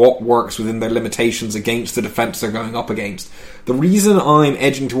out what works within their limitations against the defense they're going up against. The reason I'm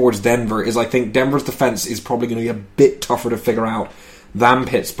edging towards Denver is I think Denver's defense is probably going to be a bit tougher to figure out than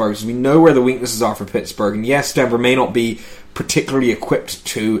Pittsburgh's. We know where the weaknesses are for Pittsburgh, and yes, Denver may not be particularly equipped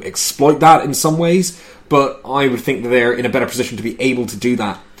to exploit that in some ways, but I would think that they're in a better position to be able to do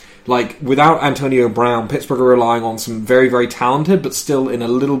that. Without Antonio Brown, Pittsburgh are relying on some very, very talented, but still in a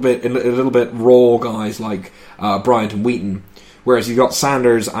little bit raw guys like Bryant and Wheaton. Whereas you've got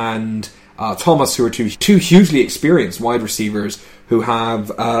Sanders and Thomas, who are two hugely experienced wide receivers who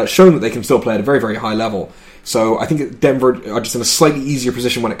have shown that they can still play at a very, very high level. So I think Denver are just in a slightly easier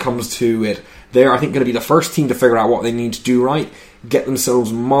position when it comes to it. They're, I think, going to be the first team to figure out what they need to do right, get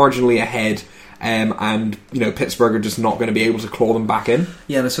themselves marginally ahead, and Pittsburgh are just not going to be able to claw them back in.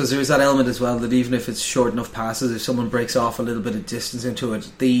 Yeah, and I suppose there's that element as well that even if it's short enough passes, if someone breaks off a little bit of distance into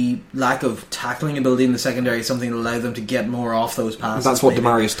it, the lack of tackling ability in the secondary is something that allows them to get more off those passes. That's what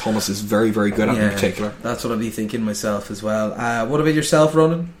Demaryius Thomas is very, very good at in particular. That's what I'd be thinking myself as well. What about yourself,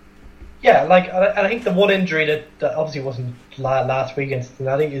 Ronan? Yeah, I think the one injury that obviously wasn't last week in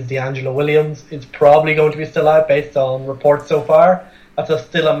Cincinnati is D'Angelo Williams. It's probably going to be still out based on reports so far. That's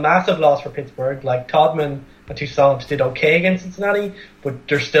still a massive loss for Pittsburgh. Todman and Toussaint did okay against Cincinnati, but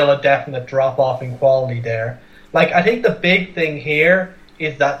there's still a definite drop-off in quality there. I think the big thing here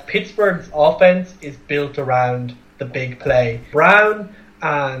is that Pittsburgh's offense is built around the big play. Brown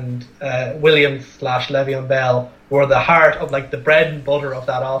and Williams/Le'Veon Bell were the heart of the bread and butter of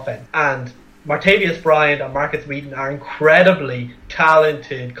that offense. And Martavius Bryant and Marcus Wheaton are incredibly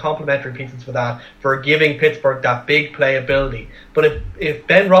talented complementary pieces for that, for giving Pittsburgh that big play ability. But if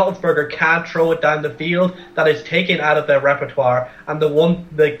Ben Roethlisberger can't throw it down the field, that is taken out of their repertoire, and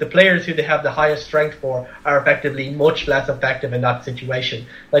the players who they have the highest strength for are effectively much less effective in that situation.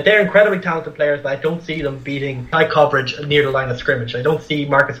 They're incredibly talented players, but I don't see them beating high coverage near the line of scrimmage. I don't see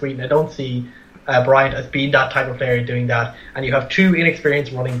Marcus Wheaton, I don't see Bryant as being that type of player doing that, and you have two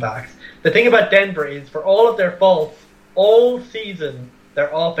inexperienced running backs. The thing about Denver is, for all of their faults, all season their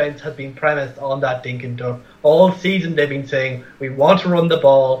offense has been premised on that dink and dunk. All season they've been saying, we want to run the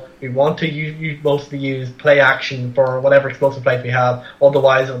ball, we want to mostly use play action for whatever explosive plays we have,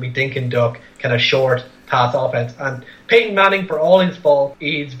 otherwise it'll be dink and dunk, kind of short pass offense. And Peyton Manning, for all his faults,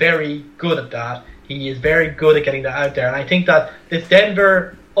 is very good at that. He is very good at getting that out there. And I think that this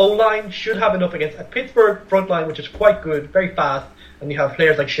Denver O-line should have enough against a Pittsburgh front line, which is quite good, very fast, and you have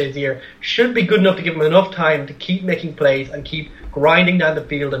players like Shazier, should be good enough to give him enough time to keep making plays and keep grinding down the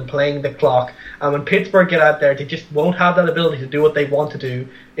field and playing the clock. And when Pittsburgh get out there, they just won't have that ability to do what they want to do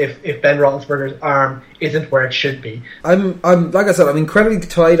if Ben Roethlisberger's arm isn't where it should be. I'm like I said, I'm incredibly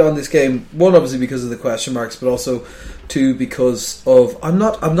tight on this game. One, obviously because of the question marks, but also two, because of I'm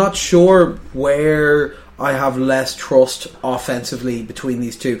not sure where I have less trust offensively between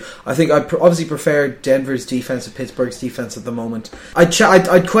these two. I think I'd obviously prefer Denver's defense to Pittsburgh's defense at the moment.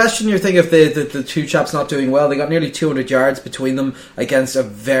 I'd question your thing if the two chaps not doing well. They got nearly 200 yards between them against a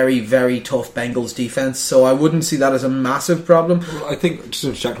very, very tough Bengals defense, so I wouldn't see that as a massive problem. I think, just to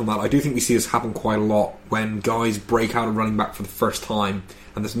interject on that, I do think we see this happen quite a lot when guys break out a running back for the first time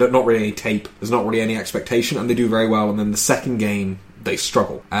and there's not really any tape, there's not really any expectation, and they do very well, and then the second game they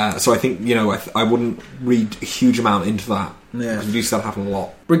struggle. So I think, I wouldn't read a huge amount into that. Yeah. Because we do see that happen a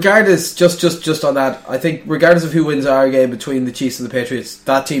lot. Regardless, just on that, I think regardless of who wins our game between the Chiefs and the Patriots,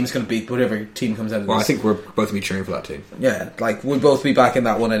 that team is going to beat whatever team comes out of this. Well, I think we're both going to be cheering for that team. Yeah, we'll both be back in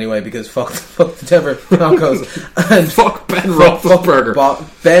that one anyway, because fuck the Denver Broncos. And fuck Ben Roethlisberger.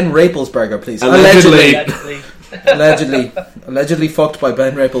 Ben Raplesberger, please. Allegedly fucked by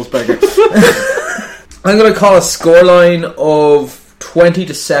Ben Raplesberger. I'm going to call a scoreline of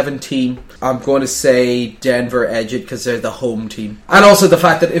 20-17. I'm going to say Denver edge it because they're the home team, and also the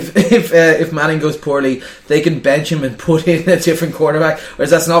fact that if Manning goes poorly, they can bench him and put in a different quarterback. Whereas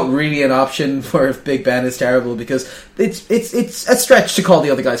that's not really an option for if Big Ben is terrible, because it's a stretch to call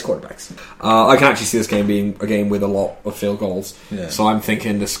the other guys quarterbacks. I can actually see this game being a game with a lot of field goals. Yeah. So I'm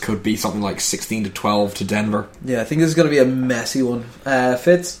thinking this could be something like 16-12 to Denver. Yeah, I think this is going to be a messy one.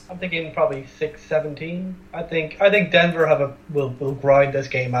 Fitz? I'm thinking probably 6-17. I think Denver will grind this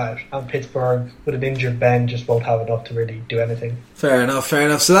game out, and Pittsburgh with an injured Ben just won't have enough to really do anything. Fair enough.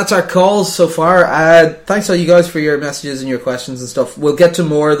 So that's our calls so far. Thanks all you guys for your messages and your questions and stuff. We'll get to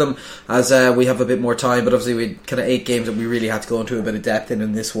more of them as we have a bit more time, but obviously we kind of 8 games that we really had to go into a bit of depth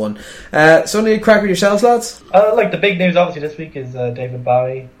in this one. So any crack with yourselves, lads? The big news obviously this week is David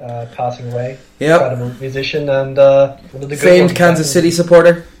Bowie passing away. Yep. Incredible musician and one of the famed Kansas City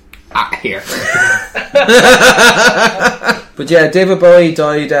supporter. Here. But yeah, David Bowie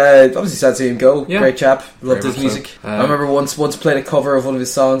died. Obviously sad to see him go. Yeah. Great chap. Loved Very his music. so. I remember once played a cover of one of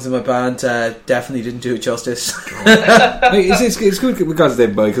his songs in my band. Definitely didn't do it justice. It's good with guys like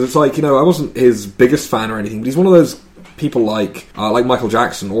David Bowie, because it's like, I wasn't his biggest fan or anything, but he's one of those people like Michael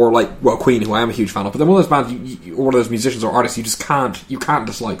Jackson or Queen, who I am a huge fan of. But they're one of those bands, or one of those musicians or artists, you can't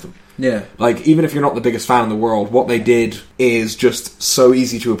dislike them. Yeah. Even if you're not the biggest fan in the world, what they did is just so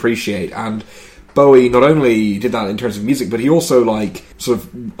easy to appreciate. And Bowie not only did that in terms of music, but he also sort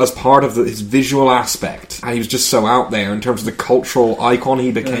of as part of his visual aspect, and he was just so out there in terms of the cultural icon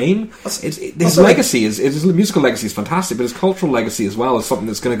he became. Yeah. His legacy his musical legacy is fantastic, but his cultural legacy as well is something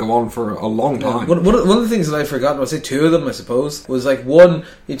that's going to go on for a long time. One of the things that I'd forgotten, I'd say 2 of them, I suppose, was one,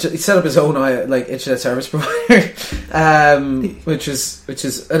 he set up his own internet service provider, which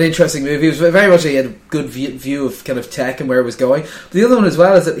is an interesting move. He was very much, he had a good view of kind of tech and where it was going. But the other one as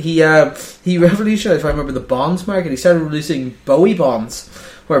well is that he revolutionized, if I remember, the bonds market. He started releasing Bowie bonds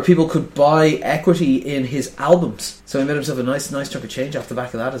where people could buy equity in his albums. So he made himself a nice chunk of change off the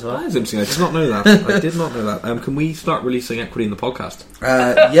back of that as well. That is interesting. I did not know that. I did not know that. Can we start releasing equity in the podcast?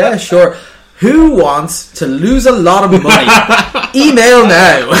 Yeah, sure. Who wants to lose a lot of money? Email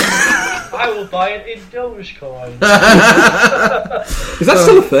now. I will buy it in Dogecoin. Is that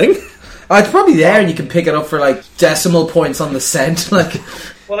still a thing? It's probably there, and you can pick it up for decimal points on the cent.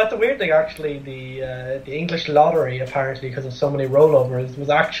 Well, that's a weird thing, actually. The English lottery, apparently, because of so many rollovers, was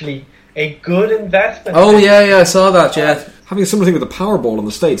actually a good investment. Oh, yeah, I saw that, yeah. Having a similar thing with the Powerball in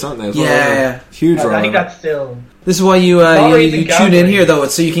the States, aren't they? As well? Yeah. Huge rollover. I think that's still... This is why you tune in here, though,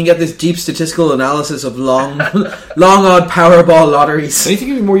 so you can get this deep statistical analysis of long odd Powerball lotteries. Do you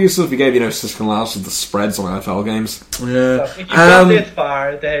think it would be more useful if you gave, statistical analysis of the spreads on NFL games? Yeah. So if you've got this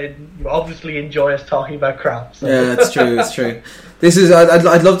far, then you obviously enjoy us talking about crap. So. Yeah, it's true. This is.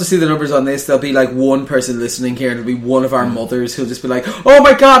 I'd love to see the numbers on this. There'll be one person listening here, and it'll be one of our mothers who'll just be like, "Oh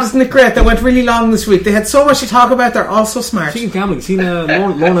my god, isn't it great? They went really long this week. They had so much to talk about. They're all so smart." Speaking of gambling, seen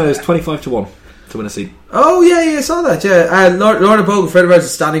Lorna is 25-1 to win a seat. Oh yeah, I saw that. Yeah, Lorna Bogan, friend of ours,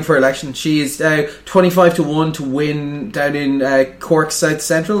 is standing for election. She is 25-1 to win down in Cork South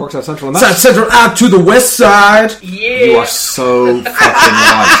Central. Cork South Central. South Central out to the west side. Yeah, you are so fucking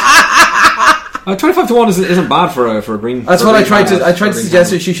right. 25-1 isn't bad for a green. That's what I tried to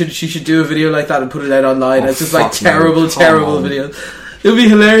suggest her. She should do a video like that and put it out online. It's just terrible video. It'll be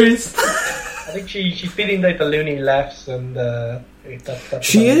hilarious. I think she's beating the loony lefts and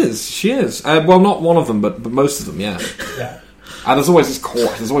she is. Well, not one of them, but most of them. Yeah. And there's always this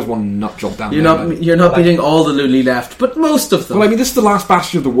court. There's always one nut job down You're there. not you're not beating all the Lully left, but most of them. Well, I mean, this is the last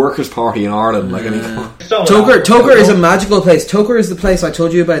bastion of the Workers' Party in Ireland. Like, I mean, Toker is a magical place. Toker is the place I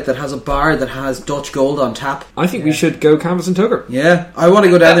told you about that has a bar that has Dutch Gold on tap. I think we should go canvass in Toker. Yeah, I want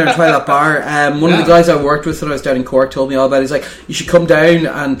to go down there and try that bar. One of the guys I worked with when I was down in Cork told me all about it. He's like, you should come down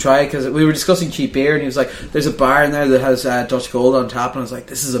and try it, because we were discussing cheap beer, and he was like, there's a bar in there that has Dutch Gold on tap, and I was like,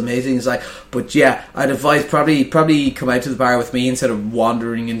 this is amazing. He's like, but yeah, I'd advise probably come out to the bar with me instead of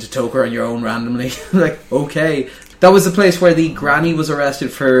wandering into Toker on your own randomly. Like, okay. That was the place where the granny was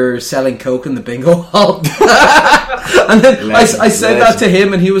arrested for selling coke in the bingo hall. And then I said that to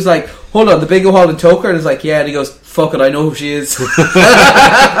him, and he was like, hold on, the bingo hall in Toker? And I was like, yeah. And he goes, fuck it, I know who she is.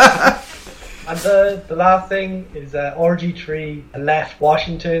 And the last thing is RG3 left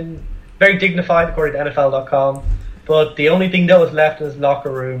Washington, very dignified according to NFL.com, but the only thing that was left in his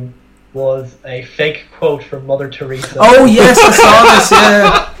locker room was a fake quote from Mother Teresa. Oh yes, I saw this,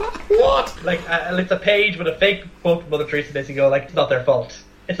 yeah. What? Like, it's a page with a fake quote from Mother Teresa basically go like, it's not their fault.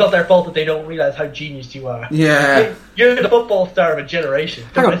 It's not their fault that they don't realise how genius you are. Yeah. You're the football star of a generation.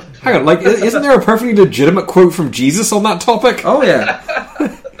 Hang on, like, isn't there a perfectly legitimate quote from Jesus on that topic? Oh yeah.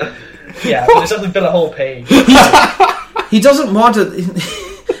 Yeah, but it doesn't fill a whole page. He doesn't want to...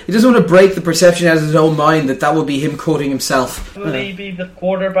 He doesn't want to break the perception out of his own mind that would be him quoting himself. Will he be the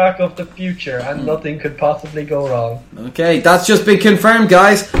quarterback of the future and nothing could possibly go wrong? Okay, that's just been confirmed,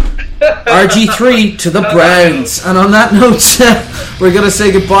 guys. RG3 to the Browns. And on that note, we're going to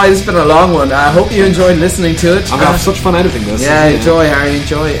say goodbye. This has been a long one. I hope you enjoyed listening to it. I'm going to have such fun editing this. Yeah, enjoy, Harry,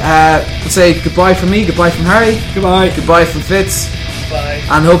 enjoy. Let's say goodbye from me, goodbye from Harry. Goodbye. Goodbye from Fitz. Bye.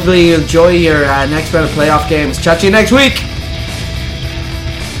 And hopefully you enjoy your next round of playoff games. Chat to you next week.